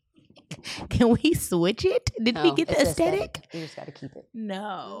sorry. Can we switch it? Did we get the aesthetic? You just got to keep it.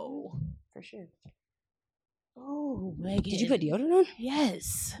 No. For sure. Oh, Megan. Did you put deodorant on?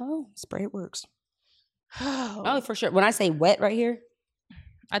 Yes. Oh, spray it works. Oh, for sure. When I say wet right here.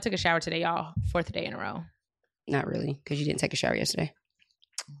 I took a shower today, y'all. 4th day in a row. Not really, because you didn't take a shower yesterday.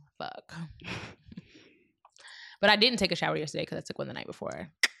 Fuck. But I didn't take a shower yesterday because I took one the night before.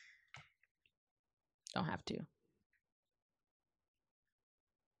 Don't have to.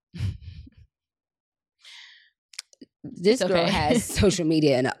 This girl has social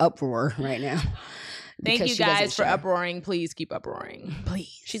media in an uproar right now. Thank you guys for uproaring. Please keep uproaring.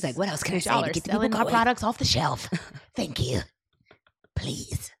 Please. She's like, what else can I say to get selling my products off the shelf? Thank you.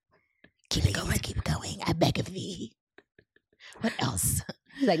 Please. Keep it going. I beg of thee. What else?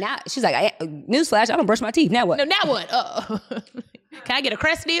 She's like, newsflash, I don't brush my teeth. Now what? No, now what? Can I get a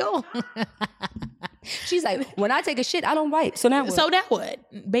Crest deal? She's like, when I take a shit, I don't wipe. So now what? So now what?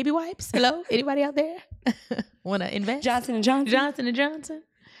 Baby wipes? Hello? Anybody out there? Want to invest? Johnson & Johnson? Johnson & Johnson?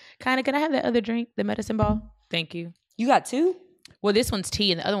 Can I have that other drink, the medicine ball? Thank you. You got 2? Well, this one's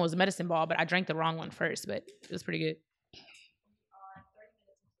tea and the other one was medicine ball, but I drank the wrong one first, but it was pretty good.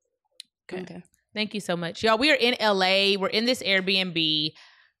 Okay. Thank you so much. Y'all, we are in LA. We're in this Airbnb.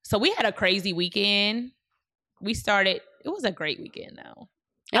 So we had a crazy weekend. It was a great weekend though.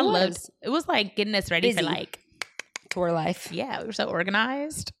 It was like getting us ready for like tour life. Yeah, we were so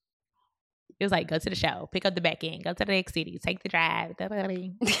organized. It was like, go to the show, pick up the back end, go to the next city, take the drive.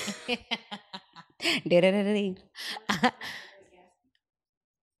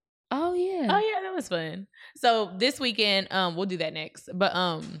 Oh yeah. Oh yeah, was fun. So this weekend, we'll do that next.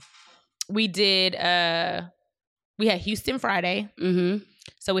 But we did we had Houston Friday. Mm-hmm.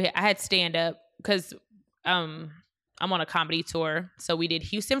 So I had stand up because I'm on a comedy tour. So we did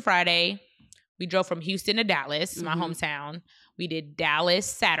Houston Friday. We drove from Houston to Dallas, my hometown. We did Dallas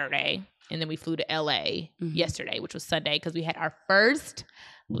Saturday, and then we flew to LA yesterday, which was Sunday, because we had our first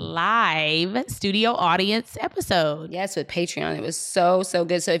live studio audience episode. Yes, with Patreon. It was so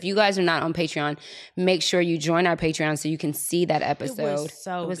good. So if you guys are not on Patreon, make sure you join our Patreon so you can see that episode.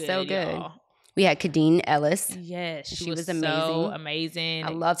 It was so good. Y'all. We had Kadeen Ellis. Yes, she was amazing. So amazing. I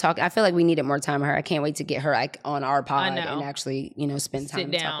love talking. I feel like we needed more time with her. I can't wait to get her like on our pod and actually, spend time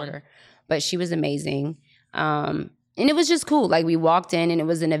and talk with her. But she was amazing. And it was just cool. Like we walked in and it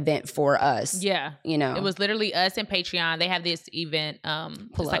was an event for us. Yeah. It was literally us and Patreon. They have this event,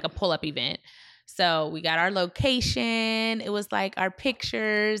 like a pull-up event. So we got our location. It was like our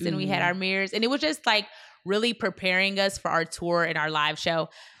pictures and we had our mirrors. And it was just like really preparing us for our tour and our live show.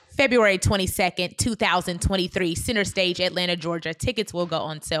 February 22nd, 2023, Center Stage, Atlanta, Georgia. Tickets will go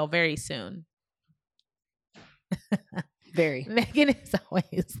on sale very soon. Very. Megan is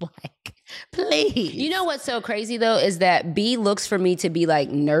always like, please. You know what's so crazy though is that B looks for me to be like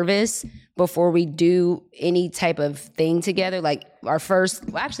nervous before we do any type of thing together. Like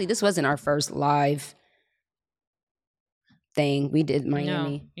actually this wasn't our first live thing. We did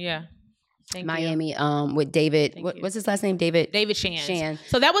Miami. No. Yeah. Thank Miami you. With David. What's his last name? David Shan.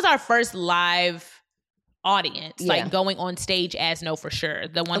 So that was our first live audience, like going on stage as No For Sure.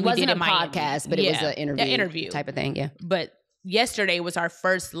 The one we did in Miami. It wasn't a podcast, but it was an interview type of thing. Yeah. But yesterday was our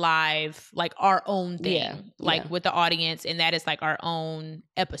first live, like our own thing, with the audience, and that is like our own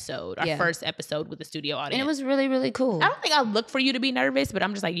episode, our first episode with the studio audience. And it was really, really cool. I don't think I look for you to be nervous, but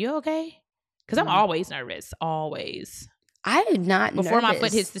I'm just like, you okay? Because I'm always nervous, always. I am not before nervous. my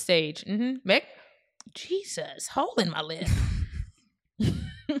foot hits the stage. Mick, Jesus, hole in my lip.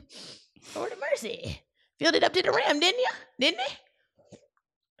 Lord of mercy. Filled it up to the rim, didn't you? Didn't it?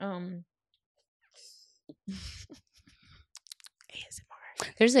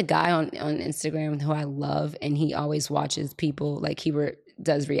 ASMR. There's a guy on Instagram who I love, and he always watches people, like he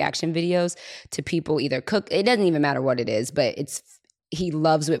does reaction videos to people either cook. It doesn't even matter what it is, but he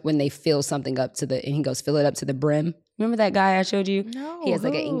loves it when they fill something up and he goes, fill it up to the brim. Remember that guy I showed you? No. He has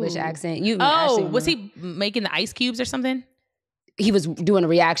like an English accent. Was he making the ice cubes or something? He was doing a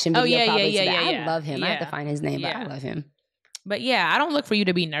reaction video. Yeah. I love him. I have to find his name, but I love him. But yeah, I don't look for you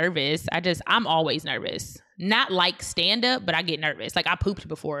to be nervous. I'm always nervous. Not like stand up, but I get nervous. Like I pooped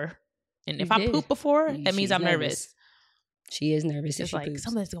before. And if I poop before, that means I'm nervous. She is nervous. It's like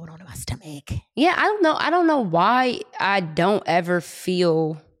something's going on in my stomach. Yeah, I don't know. I don't know why I don't ever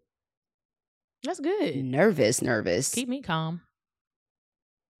feel that's good. Nervous. Keep me calm.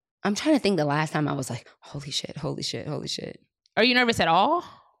 I'm trying to think the last time I was like, holy shit. Are you nervous at all?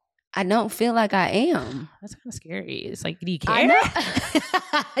 I don't feel like I am. That's kind of scary. It's like, do you care?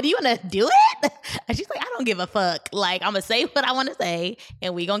 Do you want to do it? And she's like, I don't give a fuck. Like, I'm going to say what I want to say,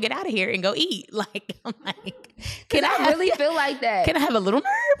 and we going to get out of here and go eat. Like, I'm like, can I really feel like that? Can I have a little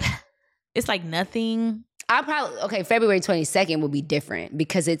nerve? It's like nothing. February 22nd will be different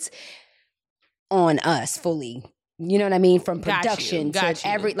because it's on us fully. You know what I mean? From production to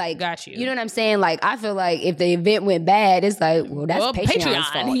every, like, you know what I'm saying? Like, I feel like if the event went bad, it's like, well, that's Patreon's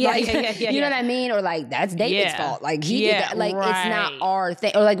fault. Yeah, like, you know what I mean? Or like, that's David's fault. Like, he did that. Like, it's not our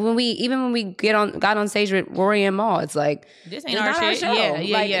thing. Or like when we got on stage with Rory and Maul, it's like, this ain't our shit. Show.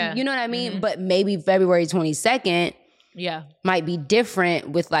 Yeah. You know what I mean? But maybe February 22nd might be different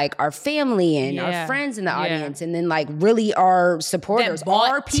with like our family and our friends in the audience, and then like really our supporters,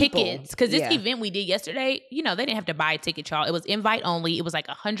 our people. Tickets. Because this event we did yesterday, they didn't have to buy a ticket, y'all. It was invite only. It was like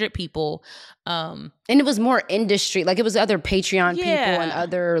 100 people. And it was more industry, like it was other Patreon people and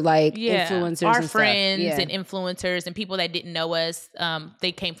other like influencers, our and friends stuff. and influencers and people that didn't know us.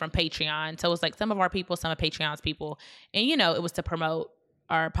 They came from Patreon, so it was like some of our people, some of Patreon's people, and it was to promote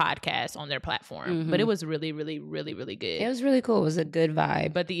our podcast on their platform. But it was really, really, really, really good. It was really cool. It was a good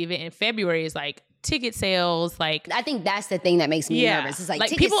vibe. But the event in February is like ticket sales. Like, I think that's the thing that makes me nervous. It's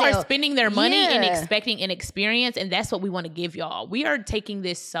like people are spending their money and expecting an experience, and that's what we want to give y'all. We are taking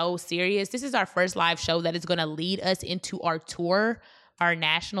this so serious. This is our first live show that is going to lead us into our tour, our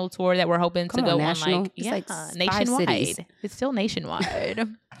national tour that we're hoping to go on. Like, it's nationwide. Cities. It's still nationwide.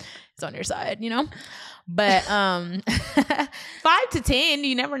 It's on your side, But 5 to 10,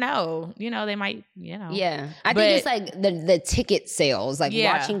 you never know. They might, Yeah. I think it's like the ticket sales, like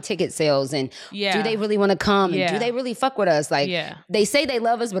watching ticket sales, and do they really want to come? And do they really fuck with us? Like, they say they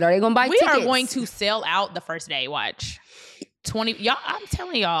love us, but are they going to buy tickets? We are going to sell out the first day. Watch. 20, y'all, I'm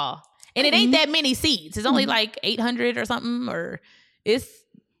telling y'all. And it ain't that many seats. It's only like 800 or something, or it's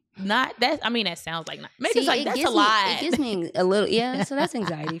not that. I mean, that sounds like not. Maybe it's like that's a lot. It gives me a little, so that's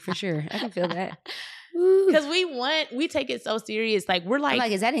anxiety for sure. I can feel that. Because we take it so serious. Like, we're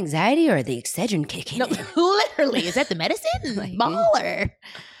like, is that anxiety or the Excedrin kicking? No, literally, is that the medicine? Like, baller.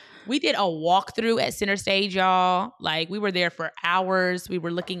 We did a walkthrough at Center Stage, y'all. Like, we were there for hours. We were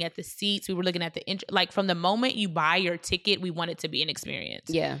looking at the seats. We were looking at like, from the moment you buy your ticket, we want it to be an experience.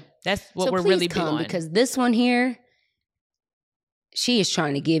 Yeah. That's what we're really big on. Because this one here, she is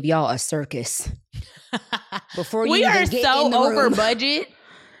trying to give y'all a circus. Before you even get in the room. We are so over budget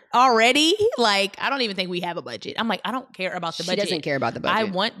already. Like, I don't even think we have a budget. I'm like, I don't care about the budget. She doesn't care about the budget. I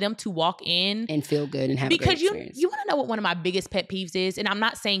want them to walk in and feel good and have a great experience. Because you want to know what one of my biggest pet peeves is? And I'm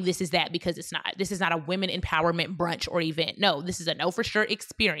not saying this is that, because it's not. This is not a women empowerment brunch or event. No, this is a know for sure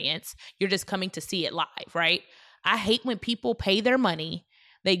experience. You're just coming to see it live, right? I hate when people pay their money.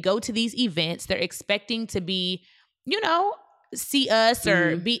 They go to these events. They're expecting to be, see us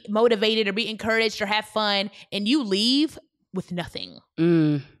or be motivated or be encouraged or have fun. And you leave with nothing.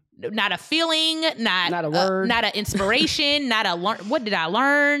 Not a feeling, not a word, not an inspiration, not a learn. What did I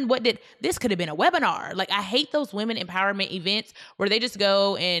learn? This could have been a webinar. Like, I hate those women empowerment events where they just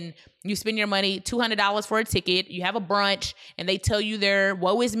go and you spend your money, $200 for a ticket. You have a brunch and they tell you their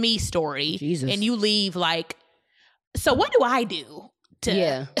woe is me story. Jesus. And you leave like, so what do I do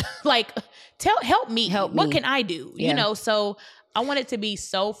to like, help me. What can I do? Yeah. So I want it to be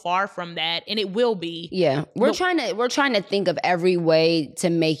so far from that, and it will be. Yeah, we're trying to think of every way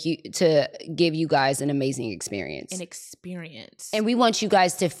to give you guys an amazing experience. And we want you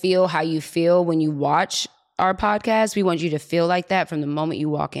guys to feel how you feel when you watch our podcast. We want you to feel like that from the moment you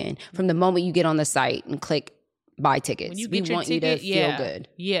walk in, from the moment you get on the site and click buy tickets. We want you to feel good.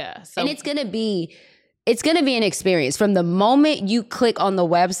 Yeah, and it's gonna be an experience from the moment you click on the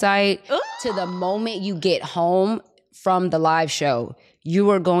website to the moment you get home from the live show. You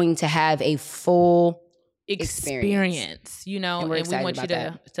are going to have a full experience, and we want you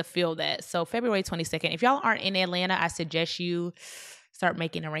to feel that. So February 22nd, if y'all aren't in Atlanta, I suggest you start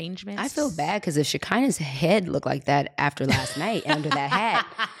making arrangements. I feel bad because if Shekinah's head looked like that after last night under that hat,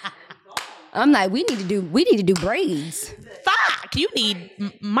 I'm like, we need to do braids. Fuck, you need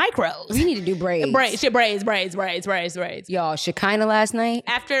micros. We need to do braids. Braids. Y'all, Shekinah last night.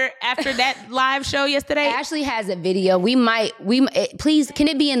 After that live show yesterday. Ashley has a video. Please, can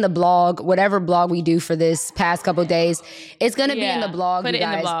it be in the blog? Whatever blog we do for this past couple of days. It's going to be in the blog, you guys.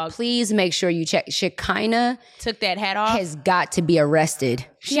 In the blog. Please make sure you check. Shekinah took that hat off. Has got to be arrested.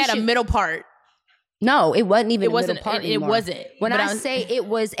 She had a middle part. No, it wasn't even a middle part anymore. It wasn't. When I say it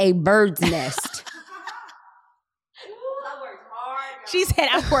was a bird's nest. She said,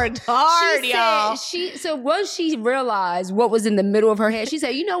 I worked hard, y'all. So once she realized what was in the middle of her head, she said,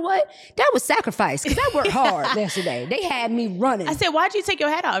 you know what? That was sacrifice because I worked hard yesterday. They had me running. I said, why'd you take your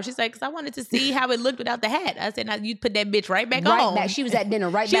hat off? She's like, because I wanted to see how it looked without the hat. I said, now you put that bitch right back on. Right back. She was at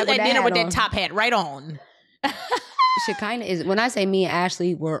dinner right back with that hat on. She was at dinner with that top hat right on. Shekinah is, when I say me and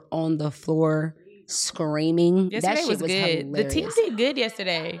Ashley were on the floor screaming. Yesterday that shit was good. Hilarious. The team did good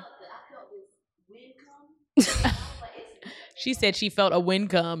yesterday. She said she felt a wind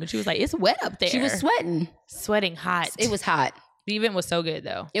come and she was like, it's wet up there. She was sweating hot. It was hot. The event was so good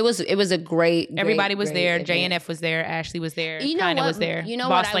though. It was a great. Everybody was there. Event. JNF was there. Ashley was there. Kinda was there. You know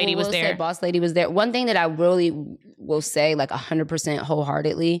Boss what? Lady was there. Boss Lady was there. One thing that I really will say, like 100%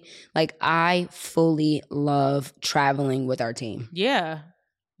 wholeheartedly, like I fully love traveling with our team. Yeah.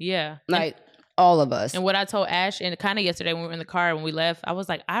 Like. All of us. And what I told Ash and kind of yesterday when we were in the car when we left, I was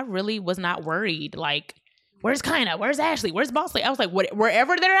like, I really was not worried. Like, where's Kinda? Where's Ashley? Where's Boss Lady? I was like,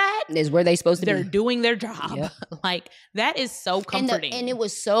 wherever they're at is where they supposed to be. They're doing their job. Yep. Like, that is so comforting. And it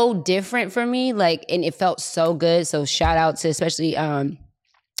was so different for me. Like, and it felt so good. So shout out to especially Kinda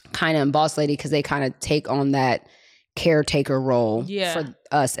and Boss Lady because they kind of take on that caretaker role for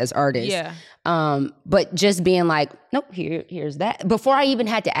us as artists. Yeah. But just being like, nope, here's that. Before I even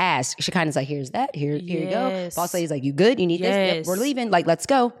had to ask, she kind of like, here's that, here you go. Boss Lady's like, you good? You need this? Yep, we're leaving. Like, let's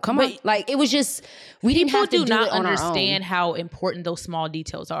go. Come on. Like, it was just, we didn't have to do it on our own. People do not understand how important those small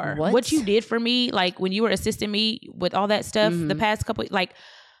details are. What you did for me, like when you were assisting me with all that stuff the past couple, like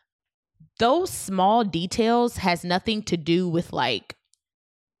those small details has nothing to do with like,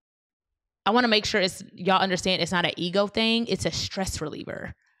 I want to make sure y'all understand it's not an ego thing. It's a stress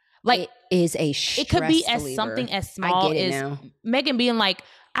reliever. Like it is a stress reliever. It could be as something as small as Megan being like,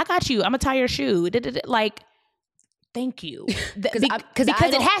 I got you. I'm going to tie your shoe. Like Thank you. Because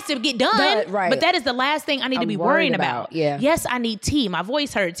it has to get done. Right. But that is the last thing I need to be worrying about. Yeah. Yes, I need tea. My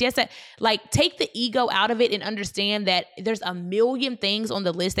voice hurts. Yes, take the ego out of it and understand that there's a million things on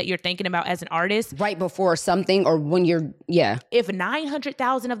the list that you're thinking about as an artist. Right before something or when you're, If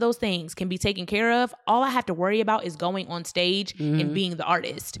 900,000 of those things can be taken care of, all I have to worry about is going on stage and being the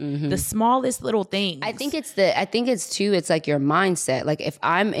artist. The smallest little things. I think it's too, it's like your mindset. Like if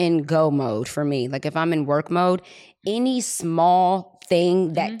I'm in go mode for me, like if I'm in work mode, any small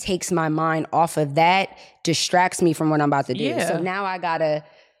thing that takes my mind off of that distracts me from what I'm about to do. Yeah. So now I gotta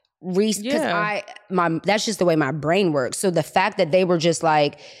because that's just the way my brain works. So the fact that they were just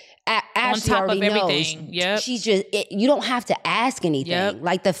like, Ashley already knows. Yep. She's just, you don't have to ask anything. Yep.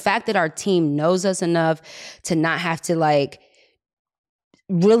 Like the fact that our team knows us enough to not have to like,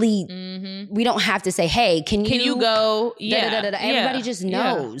 really, we don't have to say, hey, can you go? Yeah. Everybody just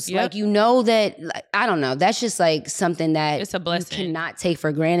knows. Yeah. Yep. Like, you know that, like, I don't know. That's just like something that it's a blessing. You cannot take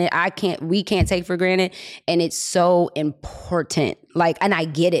for granted. We can't take for granted. And it's so important. Like, and I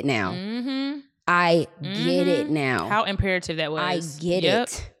get it now. I get it now. How imperative that was. I get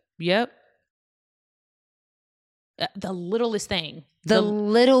it. Yep. The littlest thing. The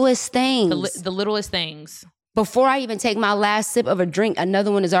littlest things. The littlest things. Before I even take my last sip of a drink,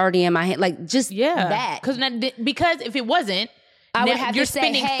 another one is already in my hand. Like, just that. Because if it wasn't, I would have you're to say,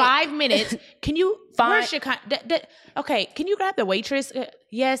 spending 5 minutes. Can you where's your okay, can you grab the waitress?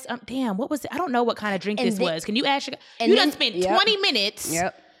 Yes. Damn, what was it? I don't know what kind of drink this was. Can you ask you done spent 20 minutes.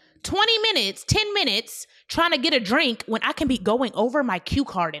 Yep. 20 minutes, 10 minutes trying to get a drink when I can be going over my cue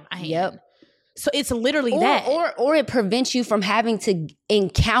card in my hand. Yep. So it's literally that. Or it prevents you from having to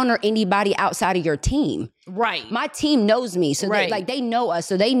encounter anybody outside of your team. Right. My team knows me. So they know us.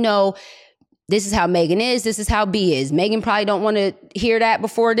 So they know this is how Megan is. This is how B is. Megan probably don't want to hear that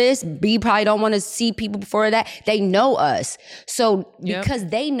before this. B probably don't want to see people before that. They know us. So because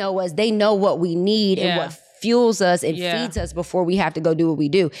they know us, they know what we need and what fuels us and feeds us before we have to go do what we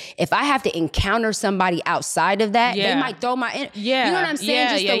do. If I have to encounter somebody outside of that, they might throw my... You know what I'm saying?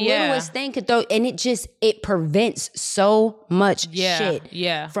 Just the littlest thing could throw... And it prevents so much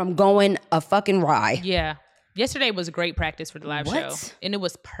shit from going a fucking awry. Yeah. Yesterday was great practice for the live show. And it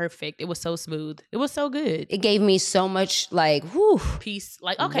was perfect. It was so smooth. It was so good. It gave me so much like, peace.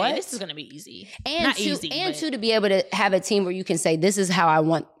 Like, okay, this is going to be easy. And to be able to have a team where you can say, this is how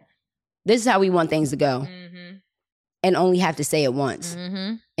we want things to go. And only have to say it once.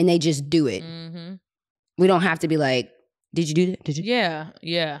 And they just do it. We don't have to be like, did you do that? Did you?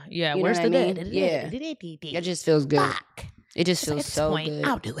 Yeah. Where's the dad? Yeah. It just feels good. Fuck. It just feels so good.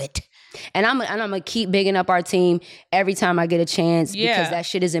 I'll do it. And I'm gonna keep bigging up our team every time I get a chance because that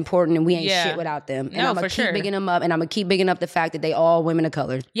shit is important and we ain't shit without them. And I'm gonna keep bigging them up and I'm gonna keep bigging up the fact that they all women of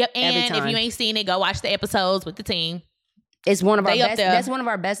color. Yep. And if you ain't seen it, go watch the episodes with the team. It's one of our best. That's one of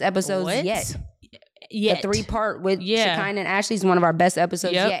our best episodes yet. The 3-part with Shekinah and Ashley is one of our best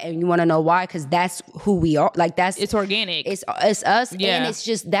episodes yet. And you want to know why? Because that's who we are. Like it's organic. It's us. Yeah. And it's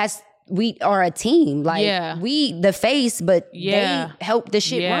just we are a team. Like we the face, but they help the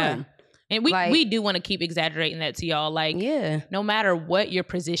shit run. And we do want to keep exaggerating that to y'all. Like, no matter what your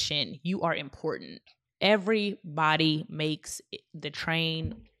position, you are important. Everybody makes the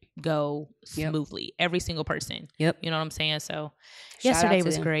train go smoothly. Every single person. Yep. You know what I'm saying? So yesterday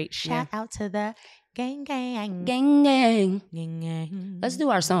was great. Shout out to the gang. Let's do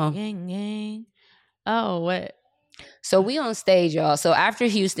our song. Gang. Oh, what? So we on stage, y'all. So after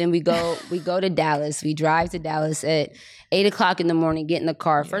Houston, we go to Dallas. We drive to Dallas at 8:00 in the morning, get in the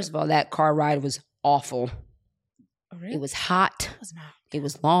car. First of all, that car ride was awful. Oh, really? It was hot. It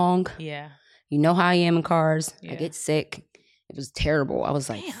was long. Yeah. You know how I am in cars. I get sick. It was terrible. I was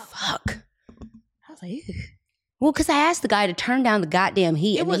like, fuck. I was like, ew. Well, because I asked the guy to turn down the goddamn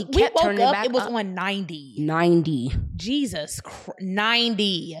heat. He kept turning it back up. It was on 90. 90. Jesus Christ.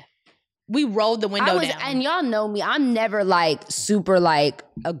 90. We rolled the window down. And y'all know me. I'm never like super like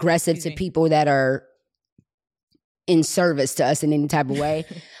aggressive to people that are in service to us in any type of way.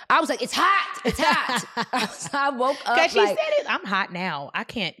 I was like, it's hot. It's hot. I woke up because she said it. I'm hot now. I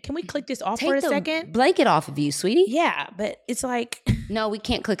can't. Can we click this off for a second? Blanket off of you, sweetie. Yeah, but it's like. No, we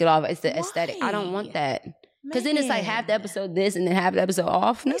can't click it off. It's the aesthetic. I don't want that. Because then it's like half the episode this and then half the episode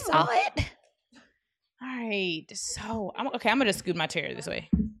off. No. We saw it. All right. So, I'm going to just scoot my chair this way.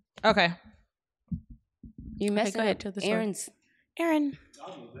 Okay. You messing go ahead to the Aaron's. Aaron.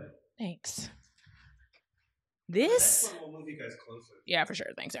 Thanks. This? We'll move you guys closer. Yeah, for sure.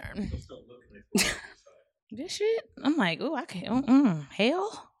 Thanks, Aaron. This shit? I'm like, oh, I can't.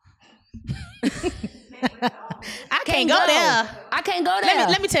 Hell? I can't go there. I can't go there.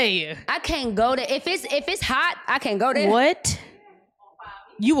 Let me tell you. I can't go there. If it's hot, I can't go there. What?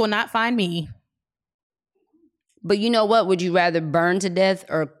 You will not find me. But you know what? Would you rather burn to death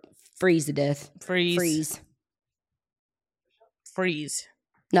or freeze to death? Freeze.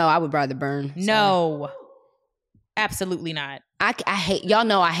 No, I would rather burn. Sorry. No. Absolutely not. I hate, y'all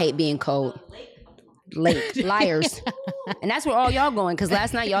know I hate being cold. Late. Liars. And that's where all y'all going, because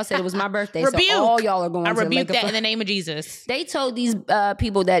last night y'all said it was my birthday. Rebuke. So all y'all are going I to rebuke Lake that in the name of Jesus. They told these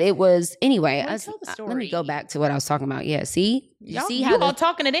people that it was, anyway. Tell the story. Let me go back to what I was talking about. Yeah, see? You see how all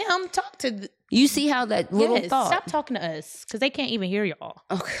talking to them? Talk to you see how that little thought. Stop talking to us, because they can't even hear y'all.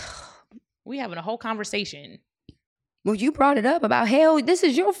 Okay. We having a whole conversation. Well, you brought it up about hell. This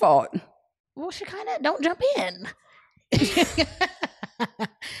is your fault. Well, Shekinah, don't jump in.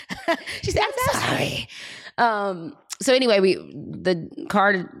 She said, I'm sorry. So anyway,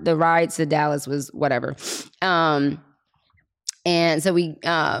 the ride to Dallas was whatever. And so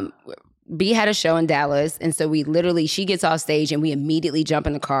B had a show in Dallas. And so she gets off stage and we immediately jump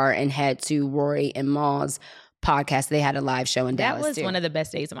in the car and head to Rory and Maul's podcast. They had a live show in Dallas. That was too. one of the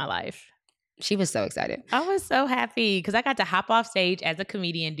best days of my life. She was so excited. I was so happy because I got to hop off stage as a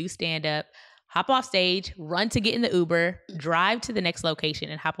comedian, do stand-up, hop off stage, run to get in the Uber, drive to the next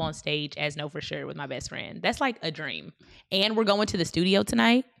location, and hop on stage as Know For Sure with my best friend. That's like a dream. And we're going to the studio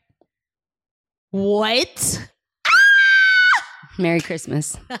tonight. What? Merry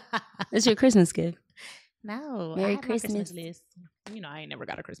Christmas. It's your Christmas gift. No. Merry I have Christmas. my Christmas list. You know, I ain't never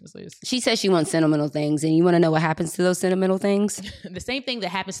got a Christmas list. She says she wants sentimental things, and you want to know what happens to those sentimental things? The same thing that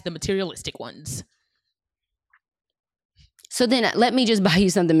happens to the materialistic ones. So then let me just buy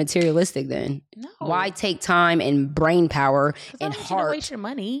you something materialistic then. No. Why take time and brain power and heart? heart? Waste your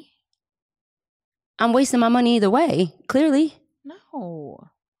money. I'm wasting my money either way, clearly. No.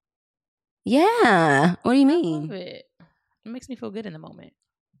 Yeah. What do you I mean? love it. It makes me feel good in the moment.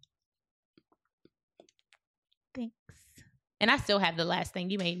 Thanks. And I still have the last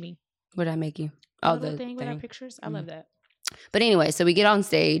thing you made me. What did I make you? Oh, the thing with our pictures. I love that. But anyway, so we get on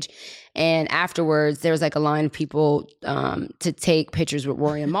stage, and afterwards there was like a line of people to take pictures with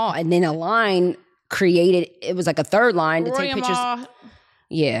Rory and Maul, and then a line created. It was like a third line to Rory take and pictures. Maul.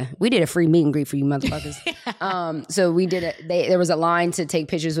 Yeah, we did a free meet and greet for you motherfuckers. So we did it. There was a line to take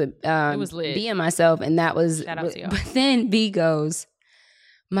pictures with it was lit. B and myself, and that was. Shout out to y'all. But then B goes,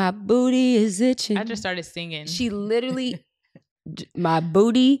 "My booty is itching." I just started singing. She literally. My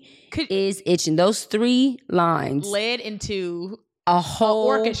booty is itching. Those 3 lines led into a whole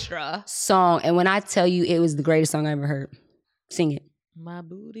orchestra song. And when I tell you it was the greatest song I ever heard, sing it. My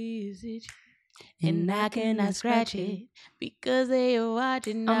booty is itching and I cannot scratch it because they are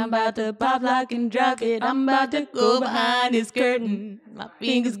watching. I'm about to pop, lock, and drop it. I'm about to go behind this curtain. My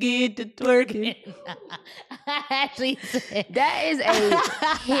fingers get to twerking. I actually said that is a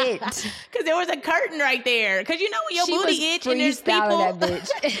hit. Because there was a curtain right there. Because you know when your booty itch and there's people. That bitch.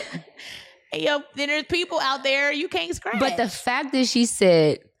 Then there's people out there you can't scratch. But the fact that she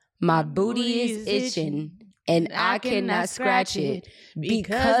said, my booty is itching. And I cannot scratch it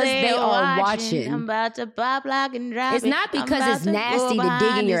because they are watching. I'm about to pop, lock, and drop It's not because it's nasty to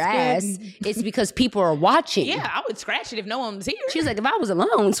dig in your ass. It's because people are watching. Yeah, I would scratch it if no one's here. She was like, if I was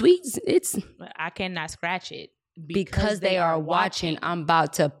alone, sweets, it's... But I cannot scratch it. Because they are watching. I'm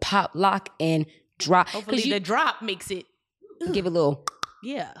about to pop, lock, and drop. Hopefully the drop makes it... Give a little...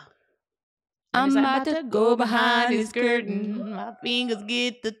 Yeah. I'm about to go behind this curtain. My fingers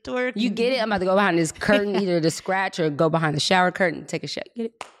get the twerking. You get it? I'm about to go behind this curtain, either to scratch or go behind the shower curtain, take a shot. Get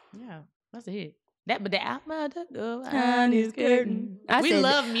it? Yeah, that's a hit. I'm about to go behind this curtain. We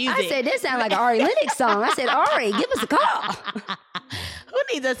love music. I said, this sounds like an Ari Lennox song. I said, Ari, give us a call. Who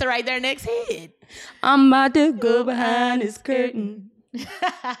needs us to write their next hit? I'm about to go behind this curtain.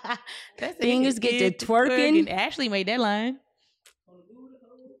 Fingers get to twerking. Ashley made that line.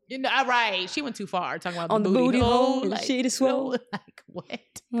 You know, all right. She went too far talking about on the booty hole. Like, shit is swole. Like what?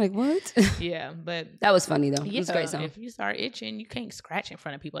 I'm like what? Yeah, but that was funny though. Yeah, it was a great song. If you start itching, you can't scratch in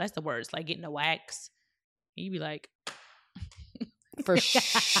front of people. That's the worst. Like getting a wax, you be like, for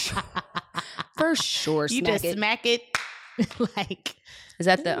sure, for sure. You just smack it. Like, is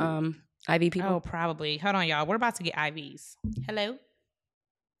that the IV people? Oh, probably. Hold on, y'all. We're about to get IVs. Hello.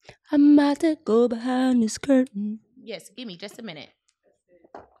 I'm about to go behind this curtain. Yes, give me just a minute.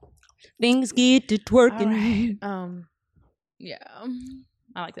 Things get to twerking. Right. Yeah.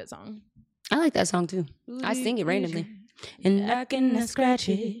 I like that song. I like that song too. I sing it randomly. And I cannot scratch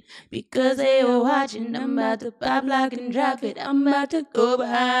it because they were watching. I'm about to pop, lock, and drop it. I'm about to go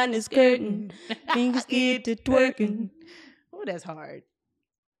behind this curtain. Fingers get to twerking. Oh, that's hard.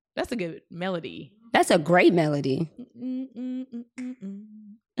 That's a good melody. That's a great melody.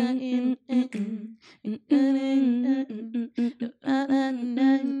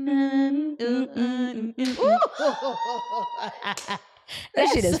 That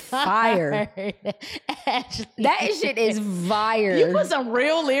shit is fire. Ashley. That shit is fire. You put some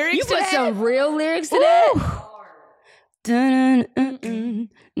real lyrics You to put that? some real lyrics to that?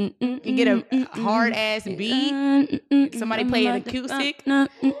 You get a hard ass beat. Somebody play an acoustic.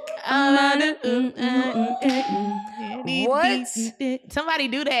 What? Somebody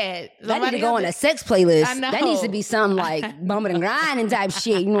do that. That need to go on a sex playlist. I know. That needs to be some like bumping and grinding type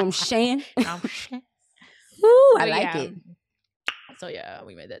shit. You know what I'm saying? Woo, I like it. So yeah,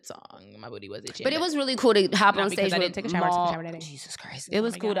 we made that song. My booty was itching. But it was really cool to hop on stage I with didn't take a shower. Maul. Took a shower that day. Jesus Christ! It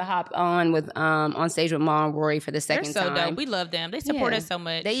was cool to hop on with on stage with Maul and Rory for the They're second so time. dope. We love them. They support us so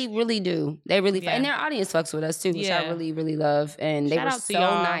much. They really do. They really and their audience fucks with us too, which I really, really love. And they Shout were out so to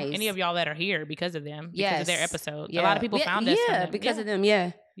y'all, nice. Any of y'all that are here because of them, because of their episodes. Yeah. A lot of people found us. Yeah, from them. because of them.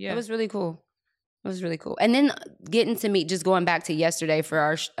 Yeah, Yeah. It was really cool. It was really cool. And then getting to meet, just going back to yesterday for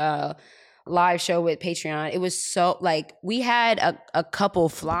our live show with Patreon, it was so like we had a couple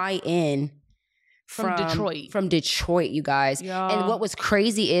fly in From Detroit, you guys. Yeah. And what was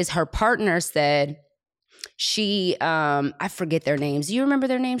crazy is her partner said she I forget their names. Do you remember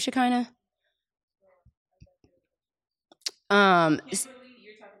their names, Shekinah?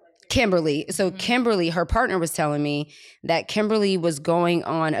 Kimberly. So Kimberly, her partner was telling me that Kimberly was going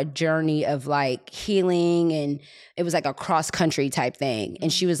on a journey of like healing, and it was like a cross country type thing.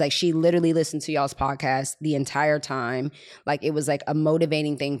 And she was like, she literally listened to y'all's podcast the entire time. Like it was like a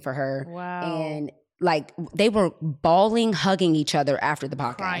motivating thing for her. Wow. And like they were bawling, hugging each other after the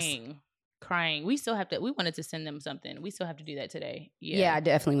podcast. Crying. We still have to, we wanted to send them something. We still have to do that today. Yeah, I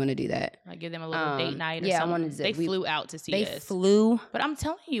definitely want to do that. Like give them a little date night or I something. wanted to. They flew out to see us. They flew. But I'm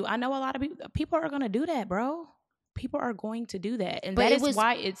telling you, I know a lot of people are going to do that, bro. People are going to do that. And But that it is was-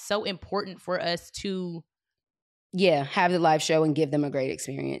 why it's so important for us to have the live show and give them a great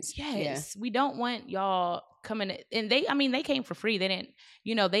experience. Yes. We don't want y'all coming and they came for free. They didn't,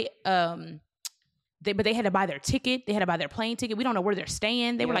 but they had to buy their ticket. They had to buy their plane ticket. We don't know where they're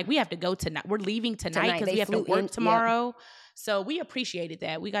staying. They were like, we have to go tonight. We're leaving tonight because we have to work tomorrow. So we appreciated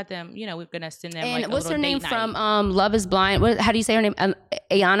that. We got them, we're going to send them And like a what's her little name date from night. Love is Blind? How do you say her name?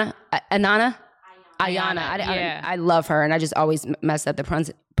 Anana? Yeah. I love her, and I just always mess up the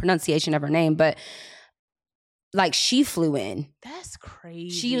pronunciation of her name. But like she flew in. That's crazy.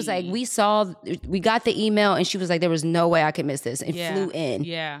 She was like, we got the email, and she was like, there was no way I could miss this, and flew in.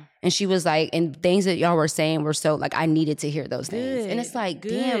 Yeah. And she was like, and things that y'all were saying were so like, I needed to hear those things. And it's like,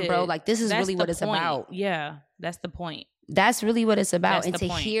 damn, bro, like this is really what it's about. Yeah, that's the point. That's really what it's about. That's and the to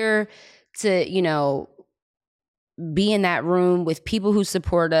point. hear, to, be in that room with people who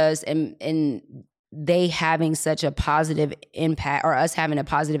support us and they having such a positive impact, or us having a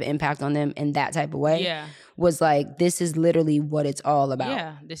positive impact on them in that type of way, was like, this is literally what it's all about.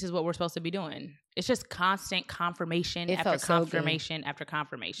 Yeah, this is what we're supposed to be doing. It's just constant confirmation It after felt so good. confirmation after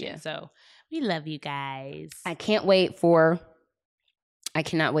confirmation. Yeah. So we love you guys. I cannot wait for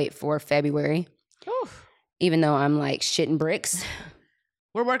February, even though I'm like shitting bricks.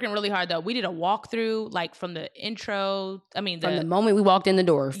 We're working really hard though. We did a walkthrough, like from the intro. I mean, From the moment we walked in the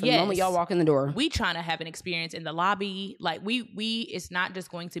door, from the moment Yes. y'all walk in the door. we trying to have an experience in the lobby. Like we it's not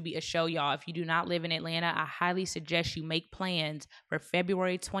just going to be a show, y'all. If you do not live in Atlanta, I highly suggest you make plans for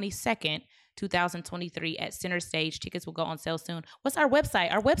February 22nd, 2023 at Center Stage. Tickets will go on sale soon. What's our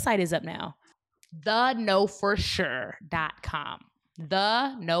website? Our website is up now. TheKnowForSure.com.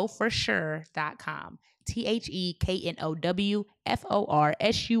 TheKnowForSure.com.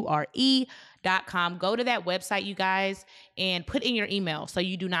 TheKnowForsure.com. Go to that website, you guys, and put in your email so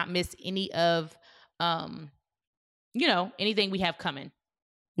you do not miss any of anything we have coming.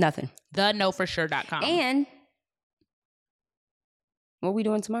 Nothing. TheKnowForSure.com. And what are we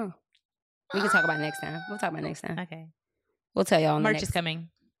doing tomorrow? We can talk about it next time. We'll talk about it next time. Okay. We'll tell y'all. Merch is coming.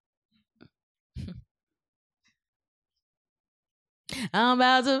 I'm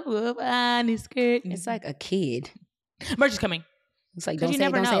about to whoop on his skirt. It's like a kid. Merch is coming. It's like, 'Cause don't you say,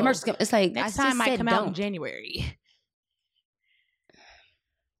 never don't say. know. Merch is coming. It's like, Next I time just might said come don't. out in January.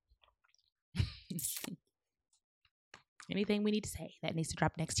 Anything we need to say that needs to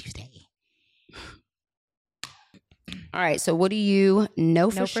drop next Tuesday. All right. So what do you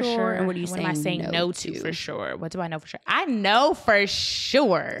know for sure? And what are you saying? What am I saying no to for sure? What do I know for sure? I know for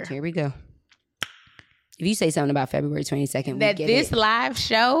sure Here we go. If you say something about February 22nd, that we get this it. live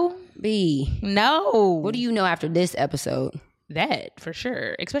show, B. no. What do you know after this episode? That for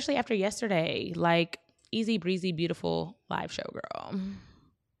sure, especially after yesterday, like easy breezy, beautiful live show, girl.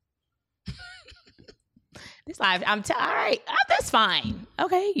 This live, all right, that's fine.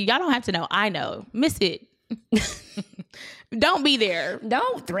 Okay, y'all don't have to know. I know. Miss it. Don't be there.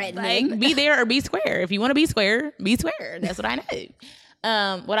 Don't threaten him. Be there or be square. If you want to be square, be square. That's what I know.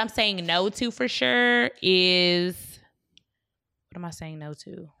 What I'm saying no to for sure is, what am I saying no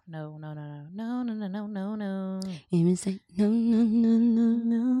to? No. You say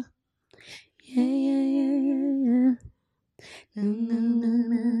no. Yeah.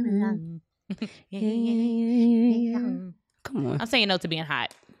 Yeah. Come on. I'm saying no to being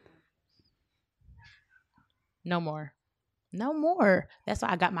hot. No more. That's why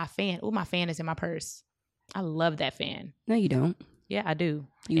I got my fan. Oh, my fan is in my purse. I love that fan. No, you don't. Yeah, I do.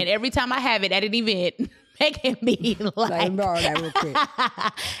 And every time I have it at an event, making me like, borrow that real quick.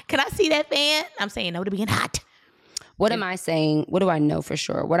 Can I see that fan? I'm saying no to being hot. What am I saying? What do I know for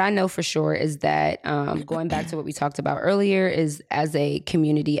sure? What I know for sure is that going back to what we talked about earlier is, as a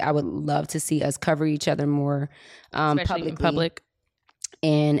community, I would love to see us cover each other more public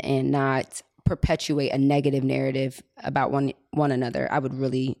and not perpetuate a negative narrative about one another. I would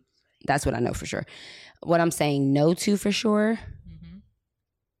really, that's what I know for sure. What I'm saying no to for sure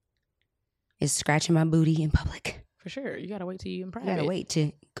is scratching my booty in public. For sure. You got to wait till you in private. You got to wait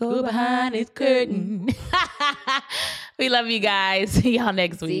to go behind this curtain. We love you guys. See y'all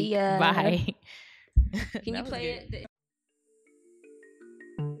next week. See ya. Bye. Can you play it?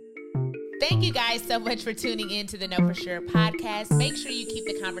 Thank you guys so much for tuning in to the Know For Sure podcast. Make sure you keep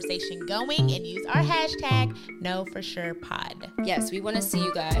the conversation going and use our hashtag KnowForSurePod. Yes, we want to see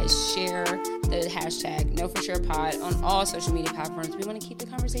you guys share the hashtag KnowForSurePod on all social media platforms. We want to keep the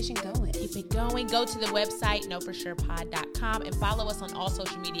conversation going. Keep it going. Go to the website, KnowForSurePod.com, and follow us on all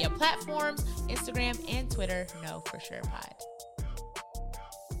social media platforms, Instagram and Twitter, KnowForSurePod.